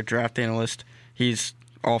Infante, our draft analyst, he's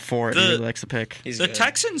all for it. He really likes the pick. He's the good.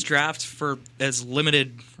 Texans draft, for as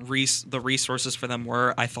limited the resources for them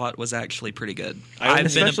were, I thought was actually pretty good.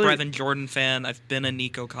 I've been a Brevin Jordan fan. I've been a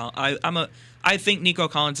Nico Collins. I think Nico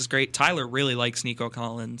Collins is great. Tyler really likes Nico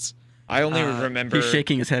Collins. I only remember... He's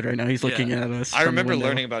shaking his head right now. He's looking at us. I remember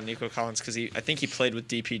learning about Nico Collins because I think he played with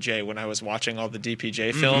DPJ when I was watching all the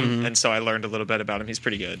DPJ film, and so I learned a little bit about him. He's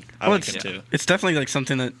pretty good. I like him too. It's definitely like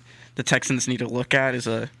something that the Texans need to look at is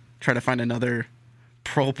try to find another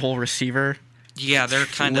Pro Bowl receiver. Yeah, they're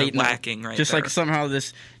kind of lacking right just there. like somehow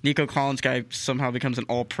this Nico Collins guy somehow becomes an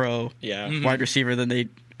all-pro wide receiver, then they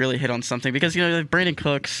really hit on something. Because, Brandon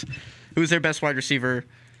Cooks, who's their best wide receiver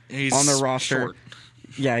on the roster. Short.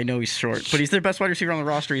 Yeah, I know he's short, but he's their best wide receiver on the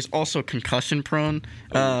roster. He's also concussion-prone.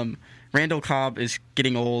 Randall Cobb is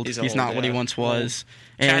getting old. He's not what he once was.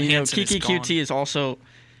 And, Kiki QT is also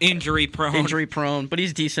injury-prone, but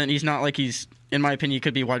he's decent. He's not like he's... In my opinion, he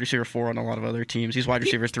could be wide receiver 4 on a lot of other teams. He's wide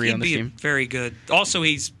receiver 3 on this team. Very good. Also,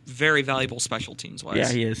 he's very valuable special teams-wise. Yeah,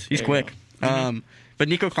 he is. He's quick. But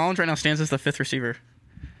Nico Collins right now stands as the 5th receiver.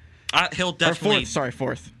 He'll definitely...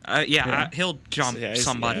 Fourth. He'll jump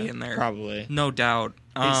somebody in there. Probably. No doubt.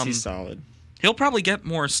 He's solid. He'll probably get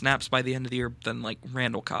more snaps by the end of the year than, like,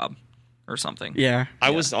 Randall Cobb or something. Yeah.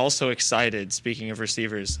 I was also excited, speaking of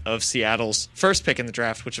receivers, of Seattle's first pick in the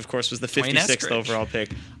draft, which, of course, was the 56th overall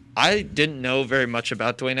pick. I didn't know very much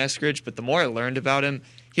about Dwayne Eskridge, but the more I learned about him,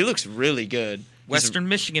 he looks really good. Western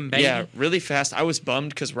Michigan, baby. Yeah, really fast. I was bummed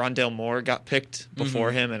because Rondale Moore got picked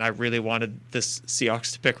before him, and I really wanted this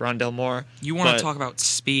Seahawks to pick Rondale Moore. You want to talk about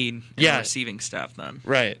speed and receiving staff then.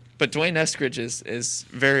 Right. But Dwayne Eskridge is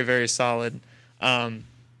very, very solid.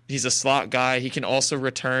 He's a slot guy. He can also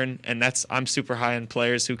return, and I'm super high on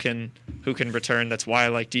players who can return. That's why I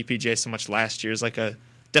like DPJ so much last year. Is like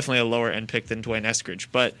definitely a lower end pick than Dwayne Eskridge,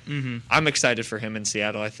 but I'm excited for him in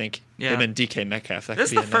Seattle. I think him and DK Metcalf.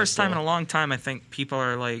 This is the first time in a long time I think people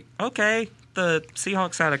are like, okay, the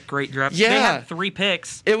Seahawks had a great draft. Yeah. They had 3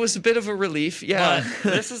 picks. It was a bit of a relief, yeah.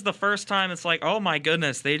 But this is the first time it's like, oh my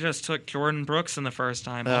goodness, they just took Jordan Brooks in the first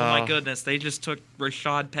time. Oh my goodness, they just took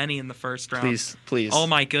Rashad Penny in the first round. Please. Oh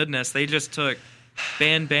my goodness, they just took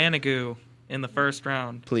Ban Banagoo in the first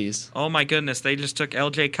round. Please. Oh my goodness, they just took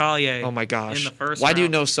LJ Collier. Oh my gosh. In the first Why round. do you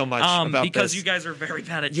know so much about because this? you guys are very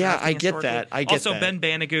bad at Yeah, drafting I get that. Also, Ben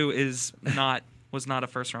Banagoo was not a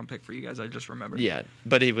first round pick for you guys. I just remembered. Yeah,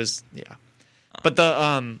 but he was But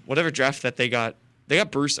the whatever draft that they got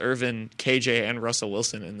Bruce Irvin, KJ, and Russell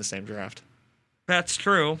Wilson in the same draft. That's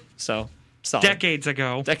true. So solid. Decades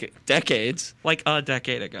ago. Decades. Like a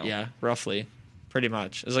decade ago. Yeah, roughly. Pretty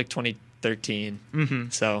much. It was like 2013.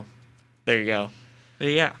 So there you go.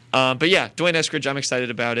 Yeah. But yeah, Dwayne Eskridge, I'm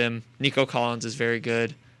excited about him. Nico Collins is very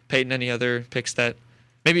good. Peyton, any other picks that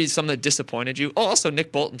maybe some that disappointed you? Oh, also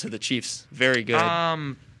Nick Bolton to the Chiefs. Very good.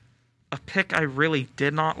 A pick I really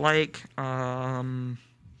did not like.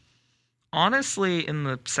 Honestly, in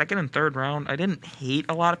the second and third round, I didn't hate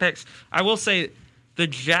a lot of picks. I will say the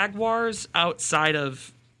Jaguars, outside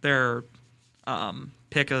of their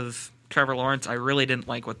pick of Trevor Lawrence, I really didn't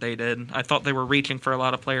like what they did. I thought they were reaching for a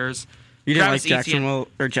lot of players. You didn't like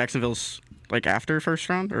Jacksonville's like after first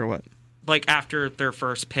round or what? Like after their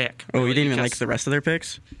first pick. Oh, you didn't even like the rest of their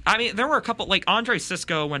picks? I mean, there were a couple like Andre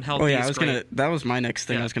Cisco when healthy. Oh yeah, that was my next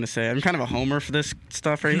thing I was gonna say. I'm kind of a homer for this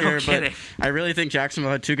stuff right here, kidding. But I really think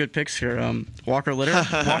Jacksonville had 2 good picks here. Walker Little,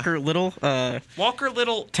 tackle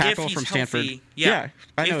from Stanford. Healthy, yeah,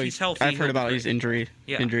 I know he's healthy. I've heard about his injuries,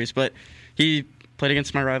 but he played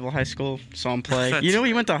against my rival high school. Saw him play.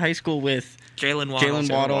 He went to high school with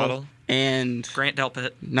Jalen Waddle. And Grant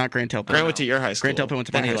Delpit. Not Grant Delpit. Grant went to your high school. Grant Delpit went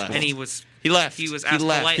to my high school. And he left. He was asked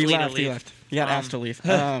politely to leave. He left. He got asked to leave.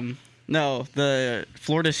 No, the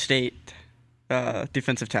Florida State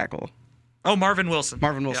defensive tackle. Oh, Marvin Wilson.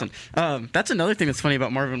 Yeah. That's another thing that's funny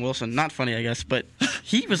about Marvin Wilson. Not funny, I guess, but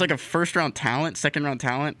he was like a first-round talent, second-round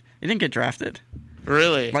talent. He didn't get drafted.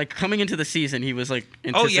 Really? Like, coming into the season, he was, like,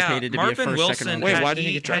 anticipated to be a first, second round. Wait, why didn't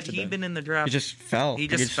he get drafted? Had he been in the draft? He just fell. He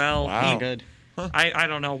just fell. Wow. Good. I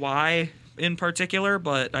don't know why in particular,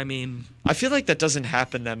 but I mean, I feel like that doesn't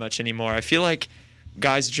happen that much anymore. I feel like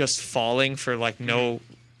guys just falling for like he no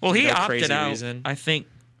opted crazy out. Reason. I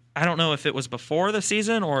don't know if it was before the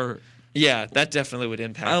season or. Yeah, that definitely would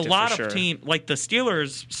impact a it lot for of sure. team like the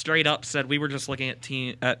Steelers straight up said we were just looking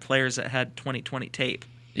at players that had 2020 tape.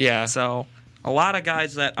 Yeah. So a lot of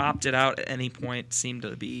guys that opted out at any point seem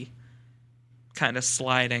to be kind of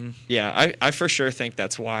sliding. Yeah, I for sure think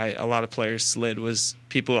that's why a lot of players slid was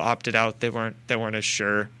people who opted out. They weren't as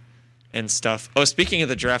sure and stuff. Oh, speaking of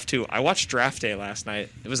the draft too, I watched Draft Day last night.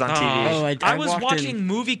 It was on TV. I was watching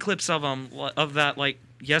movie clips of that like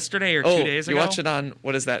yesterday or 2 days ago. You watch it on,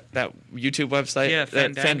 what is that YouTube website? Yeah,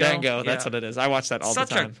 Fandango. That's what it is. I watch that all the time.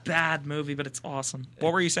 Such a bad movie, but it's awesome.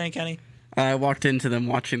 What were you saying, Kenny? I walked into them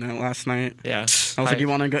watching that last night. Yeah. I was like, you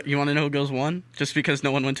want to know who goes one? Just because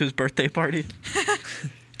no one went to his birthday party?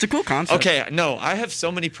 It's a cool concept. Okay, no, I have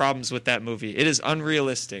so many problems with that movie. It is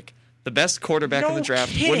unrealistic. The best quarterback in the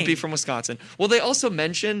draft wouldn't be from Wisconsin. Well, they also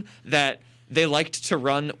mention that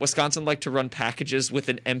Wisconsin liked to run packages with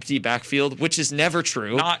an empty backfield, which is never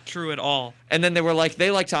true. Not true at all. And then they were like,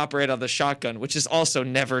 they like to operate on the shotgun, which is also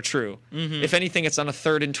never true. Mm-hmm. If anything, it's on a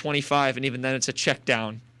 3rd and 25, and even then it's a check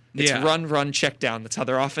down. It's run, check down. That's how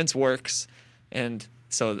their offense works. And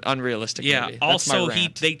so unrealistic movie. That's also my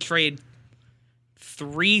rant. they trade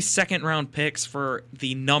 3 second-round picks for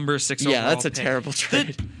the number 6 overall Yeah, that's a pick. terrible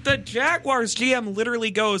trade. The Jaguars GM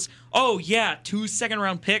literally goes, "Oh yeah, 2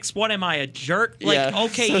 second-round picks. What am I, a jerk?" Like, Yeah.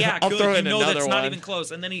 okay, yeah, I'll good. throw You in know another that's not one. even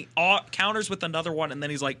close. And then he counters with another one, and then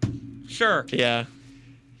he's like, "Sure." Yeah.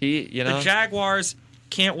 The Jaguars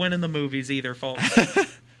can't win in the movies either, folks.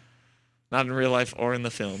 Not in real life or in the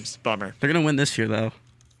films. Bummer. They're going to win this year, though.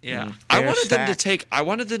 Yeah. I wanted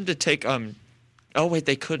them to take oh wait,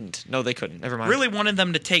 they couldn't. No, they couldn't. Never mind. Really wanted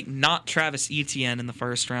them to take not Travis Etienne in the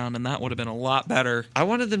first round, and that would have been a lot better. I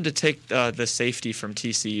wanted them to take the safety from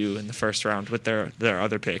TCU in the first round with their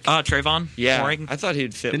other pick. Trayvon? Yeah. Morgan? I thought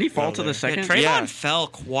he'd fit. Didn't he fall well to the there. second? Trayvon fell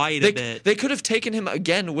quite a bit. They could have taken him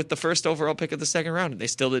again with the first overall pick of the second round, and they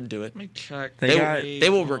still didn't do it. Let me check. They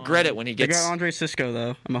will regret it when he They gets. got Andre Cisco,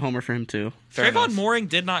 though. I'm a homer for him, too. Trayvon Mooring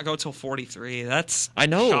did not go till 43. That's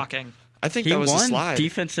shocking. I think He that was a won slide.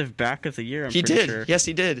 defensive back of the year, I'm He pretty did. sure. Yes,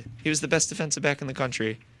 he did. He was the best defensive back in the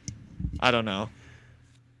country. I don't know.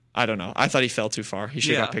 I thought he fell too far. He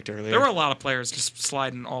should have got picked earlier. There were a lot of players just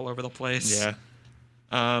sliding all over the place. Yeah.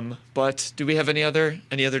 But do we have any other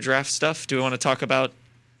draft stuff? Do we want to talk about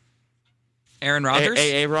Aaron Rodgers?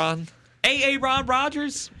 Aaron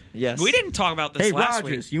Rodgers? Yes. We didn't talk about this Hey, last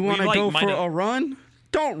Rodgers, week. you want to go for a run?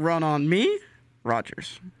 Don't run on me.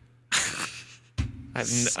 Rodgers. I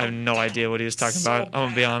have no idea what he was talking about. I'm going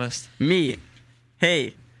to be honest. Me.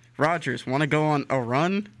 Hey, Rodgers, want to go on a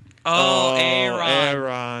run? Oh,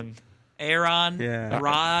 Aaron. Yeah.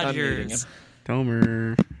 Rodgers.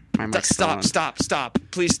 Tomer. Stop.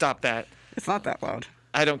 Please stop that. It's not that loud.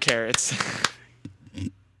 I don't care. It's...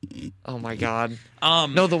 Oh, my God.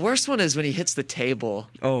 No, the worst one is when he hits the table.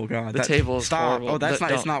 Oh, God. The table is horrible. Oh,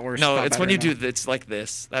 it's not worse. No, Stop it's that when right you now. do it's like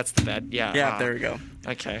this. That's the bad. Yeah. Yeah, there we go.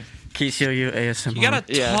 Okay. Can you show you ASMR? You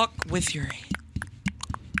gotta talk with your hand.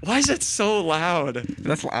 Why is it so loud?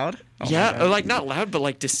 That's loud? Oh, yeah, like not loud, but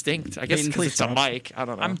like distinct. I guess Hayden, because please it's stop. a mic. I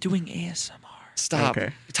don't know. I'm doing ASMR. Stop.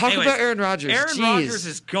 Okay. Talk Anyways, about Aaron Rodgers. Aaron Jeez. Rodgers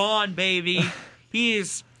is gone, baby. He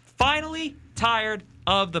is finally tired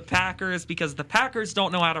of the Packers because the Packers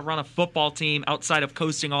don't know how to run a football team outside of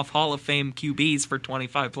coasting off Hall of Fame QBs for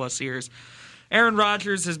 25 plus years. Aaron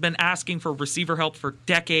Rodgers has been asking for receiver help for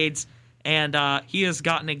decades, and he has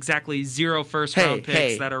gotten exactly 0 first-round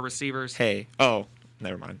picks that are receivers. Oh,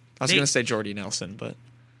 never mind. I was going to say Jordy Nelson, but...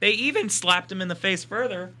 They even slapped him in the face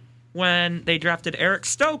further when they drafted Eric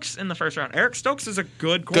Stokes in the first round. Eric Stokes is a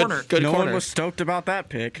good corner. Good no corner. one was stoked about that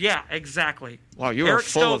pick. Yeah, exactly. Wow, you are Eric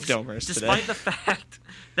full Stokes, of domers despite today. the fact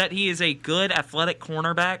that he is a good athletic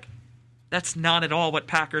cornerback, that's not at all what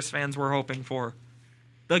Packers fans were hoping for.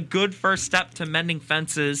 The good first step to mending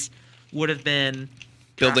fences would have been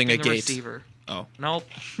Building a drafting gate. receiver. Oh. Nope.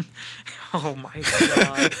 Oh, my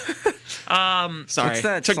God. Sorry. What's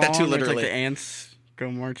that Took song that too where it's literally. like the ants go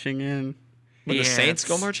marching in? When the Yeah, Saints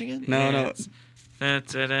go it's- marching in? No. It's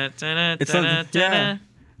It's something, yeah.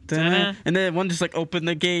 And then one just like open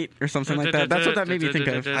the gate or something like that. That's what that made me think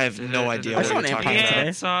of. I have no idea I what saw you're an ant talking pile about. today.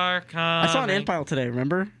 Ants are coming. I saw an ant pile today,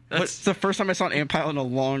 remember? It's the first time I saw an ant pile in a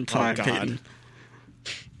long time, God. Peyton.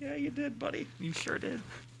 Yeah, you did, buddy. You sure did.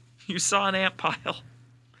 You saw an ant pile.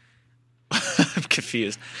 I'm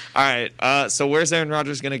confused. All right. So where's Aaron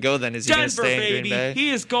Rodgers going to go then? Is he going to Denver, stay in baby. Green Bay?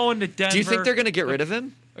 He is going to Denver. Do you think they're going to get rid of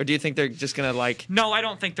him? Or do you think they're just going to like... No, I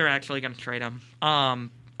don't think they're actually going to trade him.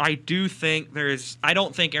 I do think I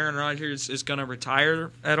don't think Aaron Rodgers is going to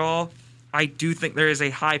retire at all. I do think there is a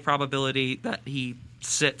high probability that he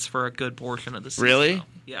sits for a good portion of the season. Really? Though.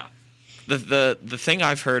 Yeah. The thing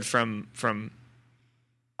I've heard from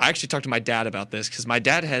I actually talked to my dad about this because my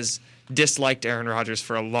dad has disliked Aaron Rodgers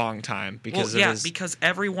for a long time because of his... because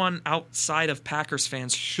everyone outside of Packers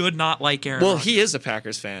fans should not like Aaron Well, Rodgers. he is a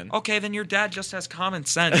Packers fan. Okay, then your dad just has common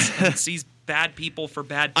sense and sees bad people for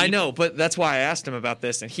bad people. I know, but that's why I asked him about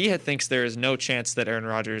this, and he thinks there is no chance that Aaron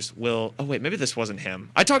Rodgers will... Oh, wait, maybe this wasn't him.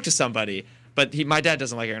 I talked to somebody, but my dad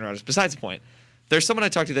doesn't like Aaron Rodgers. Besides the point, there's someone I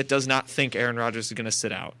talked to that does not think Aaron Rodgers is going to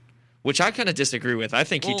sit out, which I kind of disagree with. I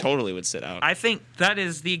think he totally would sit out. I think that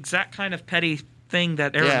is the exact kind of petty thing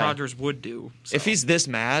that Aaron Rodgers would do. So. If he's this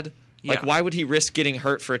mad, why would he risk getting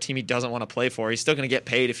hurt for a team he doesn't want to play for? He's still going to get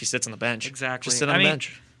paid if he sits on the bench. Exactly. Just sit on the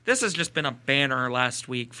bench. This has just been a banner last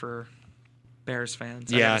week for Bears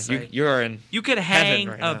fans. You're in. You could hang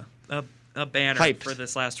right a banner Hyped. for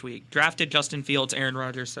this last week. Drafted Justin Fields. Aaron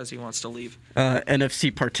Rodgers says he wants to leave.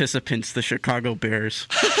 NFC participants, the Chicago Bears.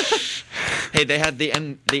 Hey, they had the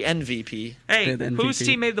MVP. Hey, whose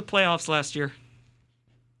team made the playoffs last year?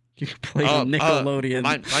 You played on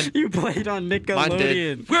Nickelodeon. You played on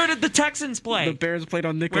Nickelodeon. Where did the Texans play? The Bears played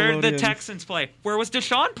on Nickelodeon. Where did the Texans play? Where was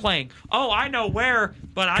Deshaun playing? Oh, I know where,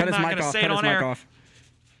 but I'm not going to say it on air.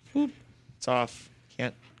 It's off.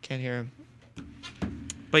 Can't hear him.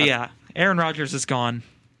 But yeah, Aaron Rodgers is gone.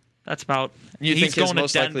 That's about. He's going to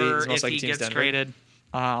Denver if he gets traded,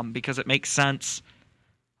 because it makes sense.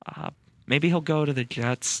 Maybe he'll go to the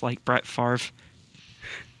Jets like Brett Favre.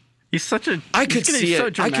 He's such a. I could see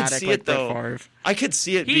it. I could see it though. I could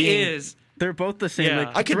see it. He is. They're both the same. Yeah.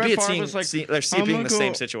 Like, I could Brett be Favre was like, being the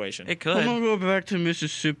same situation. It could. I'm gonna go back to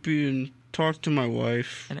Mississippi and talk to my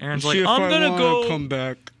wife. And Aaron's like, I'm gonna go. Come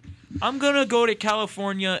back. I'm gonna go to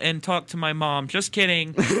California and talk to my mom. Just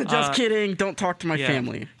kidding. Just kidding. Don't talk to my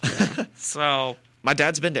family. Yeah. So my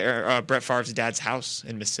dad's been to Brett Favre's dad's house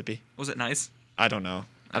in Mississippi. Was it nice? I don't know.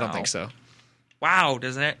 I don't think so. Wow,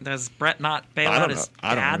 does Brett not bail out his dad?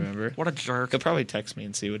 I don't remember. What a jerk. He'll probably text me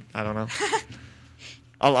and see what. I don't know.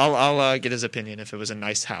 I'll get his opinion if it was a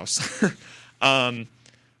nice house. All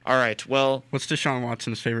right. Well, what's Deshaun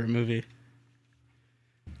Watson's favorite movie?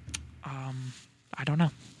 I don't know.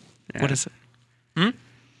 Yeah. What is it?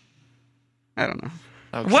 I don't know.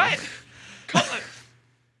 Okay. What?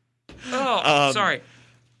 Oh, sorry.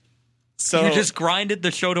 So you just grinded the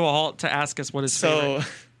show to a halt to ask us what his favorite.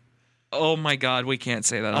 Oh my God, we can't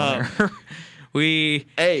say that on there. We're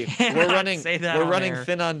running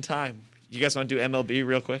thin on time. You guys want to do MLB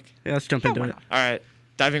real quick? Yeah, let's jump into it. All right,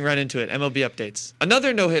 diving right into it. MLB updates.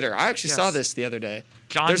 Another no-hitter. I actually saw this the other day.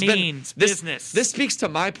 John Means business. This speaks to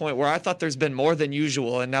my point where I thought there's been more than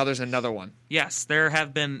usual, and now there's another one. Yes, there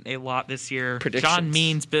have been a lot this year. Predictions. John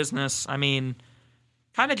Means business. I mean,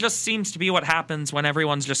 kind of just seems to be what happens when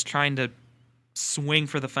everyone's just trying to swing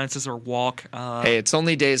for the fences or walk. Hey, it's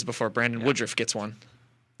only days before Brandon Woodruff gets one.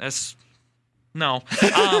 No.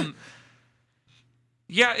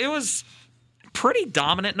 Yeah, it was pretty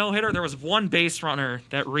dominant no-hitter. There was one base runner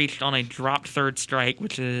that reached on a dropped third strike,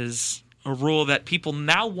 which is a rule that people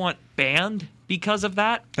now want banned because of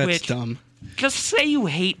that. That's dumb. Just say you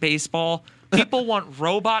hate baseball. People want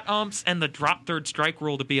robot umps and the drop third strike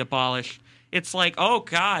rule to be abolished. It's like, oh,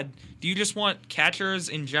 God, do you just want catchers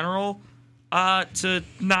in general to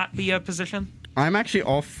not be a position? I'm actually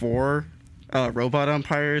all for robot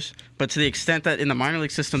umpires, but to the extent that in the minor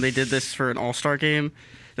league system they did this for an all-star game,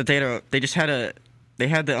 that they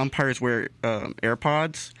had the umpires wear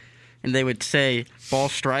AirPods, and they would say ball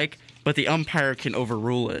strike, but the umpire can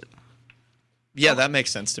overrule it. Yeah, that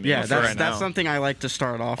makes sense to me. Yeah, that's something I like to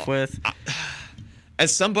start off with.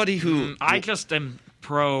 As somebody who I just am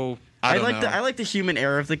pro. I like the human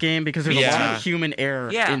error of the game because there's a lot of human error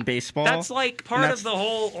in baseball. That's like part of the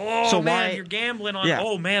whole. You're gambling on.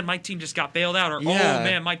 Oh man, my team just got bailed out, or oh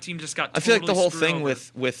man, my team just got. I feel like the whole thing over.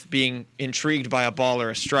 with being intrigued by a ball or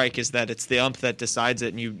a strike is that it's the ump that decides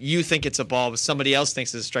it, and you think it's a ball, but somebody else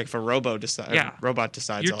thinks it's a strike. If a robot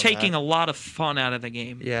decides. You're taking a lot a lot of fun out of the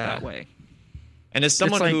game that way. And as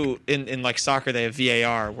someone who in like soccer they have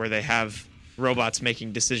VAR where they have robots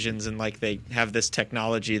making decisions and like they have this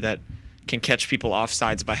technology that can catch people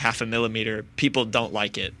offsides by half a millimeter. People don't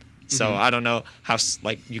like it. So I don't know how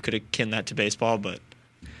like you could akin that to baseball, but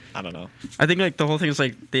I don't know. I think like the whole thing is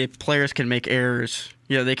like the players can make errors.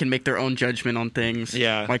 You know, they can make their own judgment on things.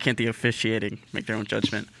 Yeah. Why can't the officiating make their own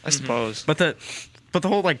judgment? I suppose. But the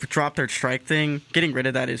whole like drop third strike thing, getting rid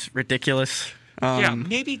of that is ridiculous.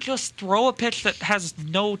 Maybe just throw a pitch that has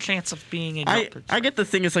no chance of being a drop third strike. I get the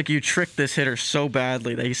thing is like you tricked this hitter so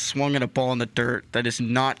badly that he swung at a ball in the dirt that is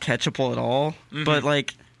not catchable at all. But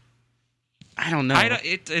like, I don't know.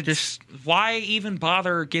 Just why even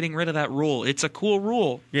bother getting rid of that rule? It's a cool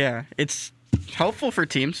rule. Yeah, it's helpful for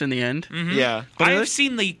teams in the end. Yeah, but I've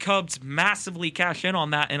seen the Cubs massively cash in on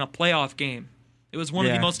that in a playoff game. It was one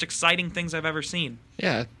of the most exciting things I've ever seen.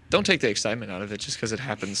 Yeah, don't take the excitement out of it just because it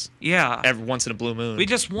happens. Yeah, every once in a blue moon. We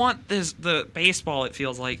just want the baseball. It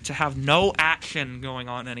feels like to have no action going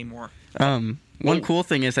on anymore. One cool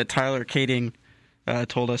thing is that Tyler Kading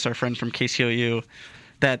told us, our friend from KCOU,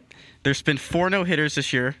 that there's been 4 no-hitters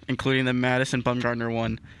this year, including the Madison Bumgarner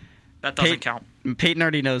one. That doesn't count. Peyton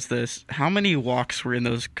already knows this. How many walks were in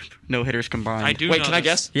those no-hitters combined? I do. Wait, know can I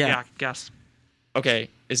this. guess? Yeah, guess. Okay,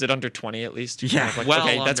 is it under 20 at least? Yeah. Well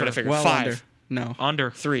okay, that's what I under. figured. Well 5. under. No.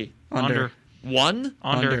 Under. 3. Under. 1?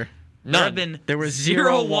 Under. None. There was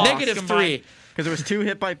 0 walks. Negative 3. Because there was 2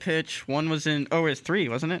 hit by pitch. One was in. Oh, it was 3,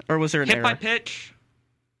 wasn't it? Or was there an Hit error? by pitch.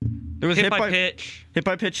 There was Hit by pitch. Hit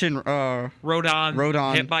by pitch in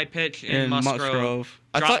Rodon. Hit by pitch in Musgrove.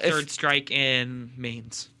 I Drop thought if- third strike in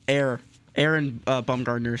Maines. Air and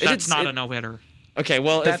Bumgarner's. That's not a no-hitter. Okay,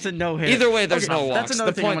 well, That's a no-hitter. Either way, there's Okay, no walks. That's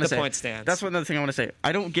another thing I want to say. The point stands. That's another thing I want to say.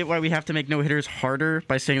 I don't get why we have to make no-hitters harder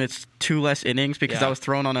by saying it's 2 less innings because Yeah. that was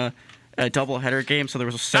thrown on a double-header game, so there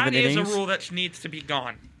was 7 innings. That is a rule that needs to be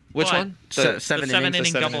gone. Which But one? Se- The- seven the innings.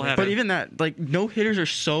 seven-inning seven doubleheader. innings. But even that, like, no-hitters are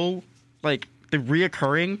so, like, they're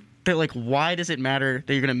reoccurring that, like, why does it matter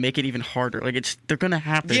that you're going to make it even harder? Like, they're going to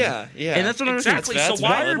happen. Yeah. And that's what I'm saying. Exactly. That's So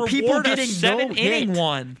why valid. would people people getting getting seven-inning no-hit?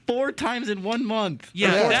 one? 4 times in 1 month. Yeah,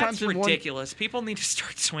 Or 4 that's times in ridiculous. People need to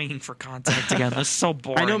start swinging for contact again. That's so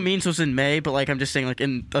boring. I know Means was in May, but, like, I'm just saying, like,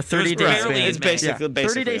 in a 30-day barely span. in It's basically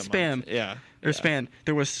 30-day a span. month. Yeah. Or span.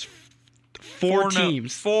 There was 4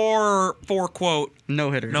 teams. Four quote.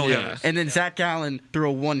 No-hitters. No-hitters. And then Zach Gallen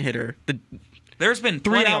threw a 1-hitter. There's been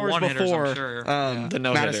 3 plenty of hours one-hitters, before I'm sure. The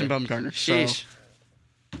no-hitter. Madison Bumgarner. So. Sheesh.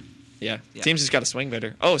 Yeah. Teams just got to swing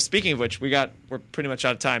better. Oh, speaking of which, we're pretty much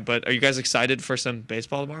out of time, but are you guys excited for some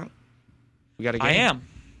baseball tomorrow? We got a game. I am.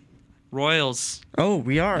 Royals. Oh,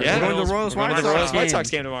 we are. Yeah. We're going to the Royals We're going White to the Sox Royals game. White Sox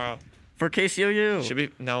game tomorrow. For KCOU. Should be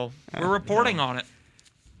no. We're reporting on it.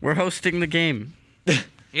 We're hosting the game.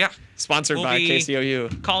 Yeah. Sponsored We'll by be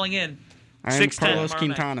KCOU. Calling in. I am 6:10 Carlos tomorrow night.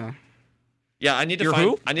 Quintana. Yeah, I need to You're find.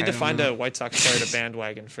 who? I need I to don't find know. a White Sox player to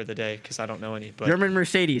bandwagon for the day because I don't know any. But German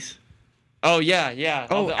Mercedes. oh yeah.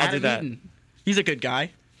 Oh, I'll Adam do that. Eaton. He's a good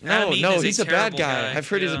guy. Adam No, Eaton is he's a bad terrible guy. I've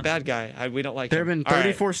heard he's Yeah. a bad guy. We don't like There have him. been All right.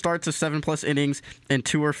 34 starts of 7+ innings and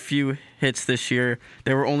 2 or few hits this year.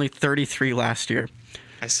 There were only 33 last year.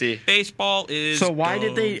 I see. Baseball is. So why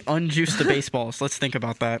did they gold. unjuice the baseballs? Let's think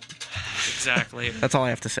about that. Exactly. That's all I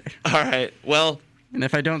have to say. All right. Well. And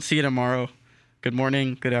if I don't see you tomorrow, good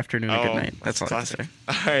morning, good afternoon, or good night. That's all classic.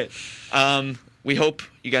 I have to say. All right. We hope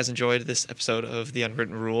you guys enjoyed this episode of The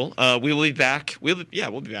Unwritten Rule. We will be back. We'll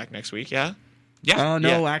be back next week. Yeah. Yeah. Oh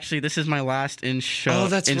no, Yeah. actually, this is my last in-show. Oh,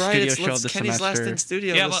 that's right. in-studio It's show of the Kenny's semester. last in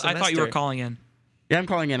studio. Yeah, this but I thought you were semester. calling in. Yeah, I'm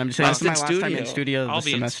calling in. I'm just saying this is my Last last in time in studio. studio of I'll the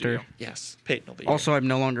be in semester. studio. Yes, Peyton will be. Also, I'm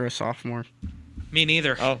no longer a sophomore. Me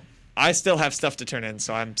neither. here. I still have stuff to turn in,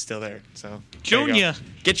 so I'm still there. So there you go. Junior.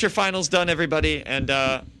 Get your finals done, everybody, and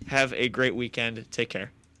have a great weekend. Take care.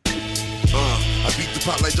 I beat the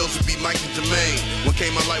pop like Joseph beat Mike and Jermaine. One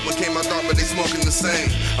came my light, one came my dark, but they smoking the same.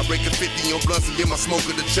 I break a 50 on blunts and get my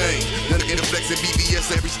smoker the chain. Then I get a flex and BBS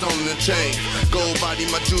every stone in the chain. Gold body,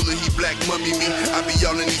 my jeweler, he black mummy me. I be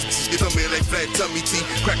all in these bitches, get on me like flat tummy tea.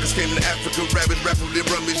 Crackers came to Africa, rabbit rapper, they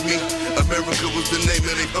rummage me. America was the name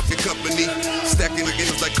of their fucking company. Stacking the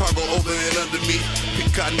games like cargo over and under me. Pick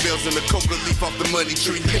cotton bales and a coca leaf off the money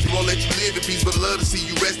tree. Won't let you live in peace, but love to see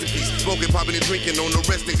you rest in peace. Smoking, popping and drinking on the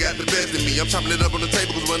rest and got the best of me. I'm chopping it up on the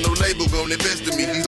table, cause when no label gon' invest in me. These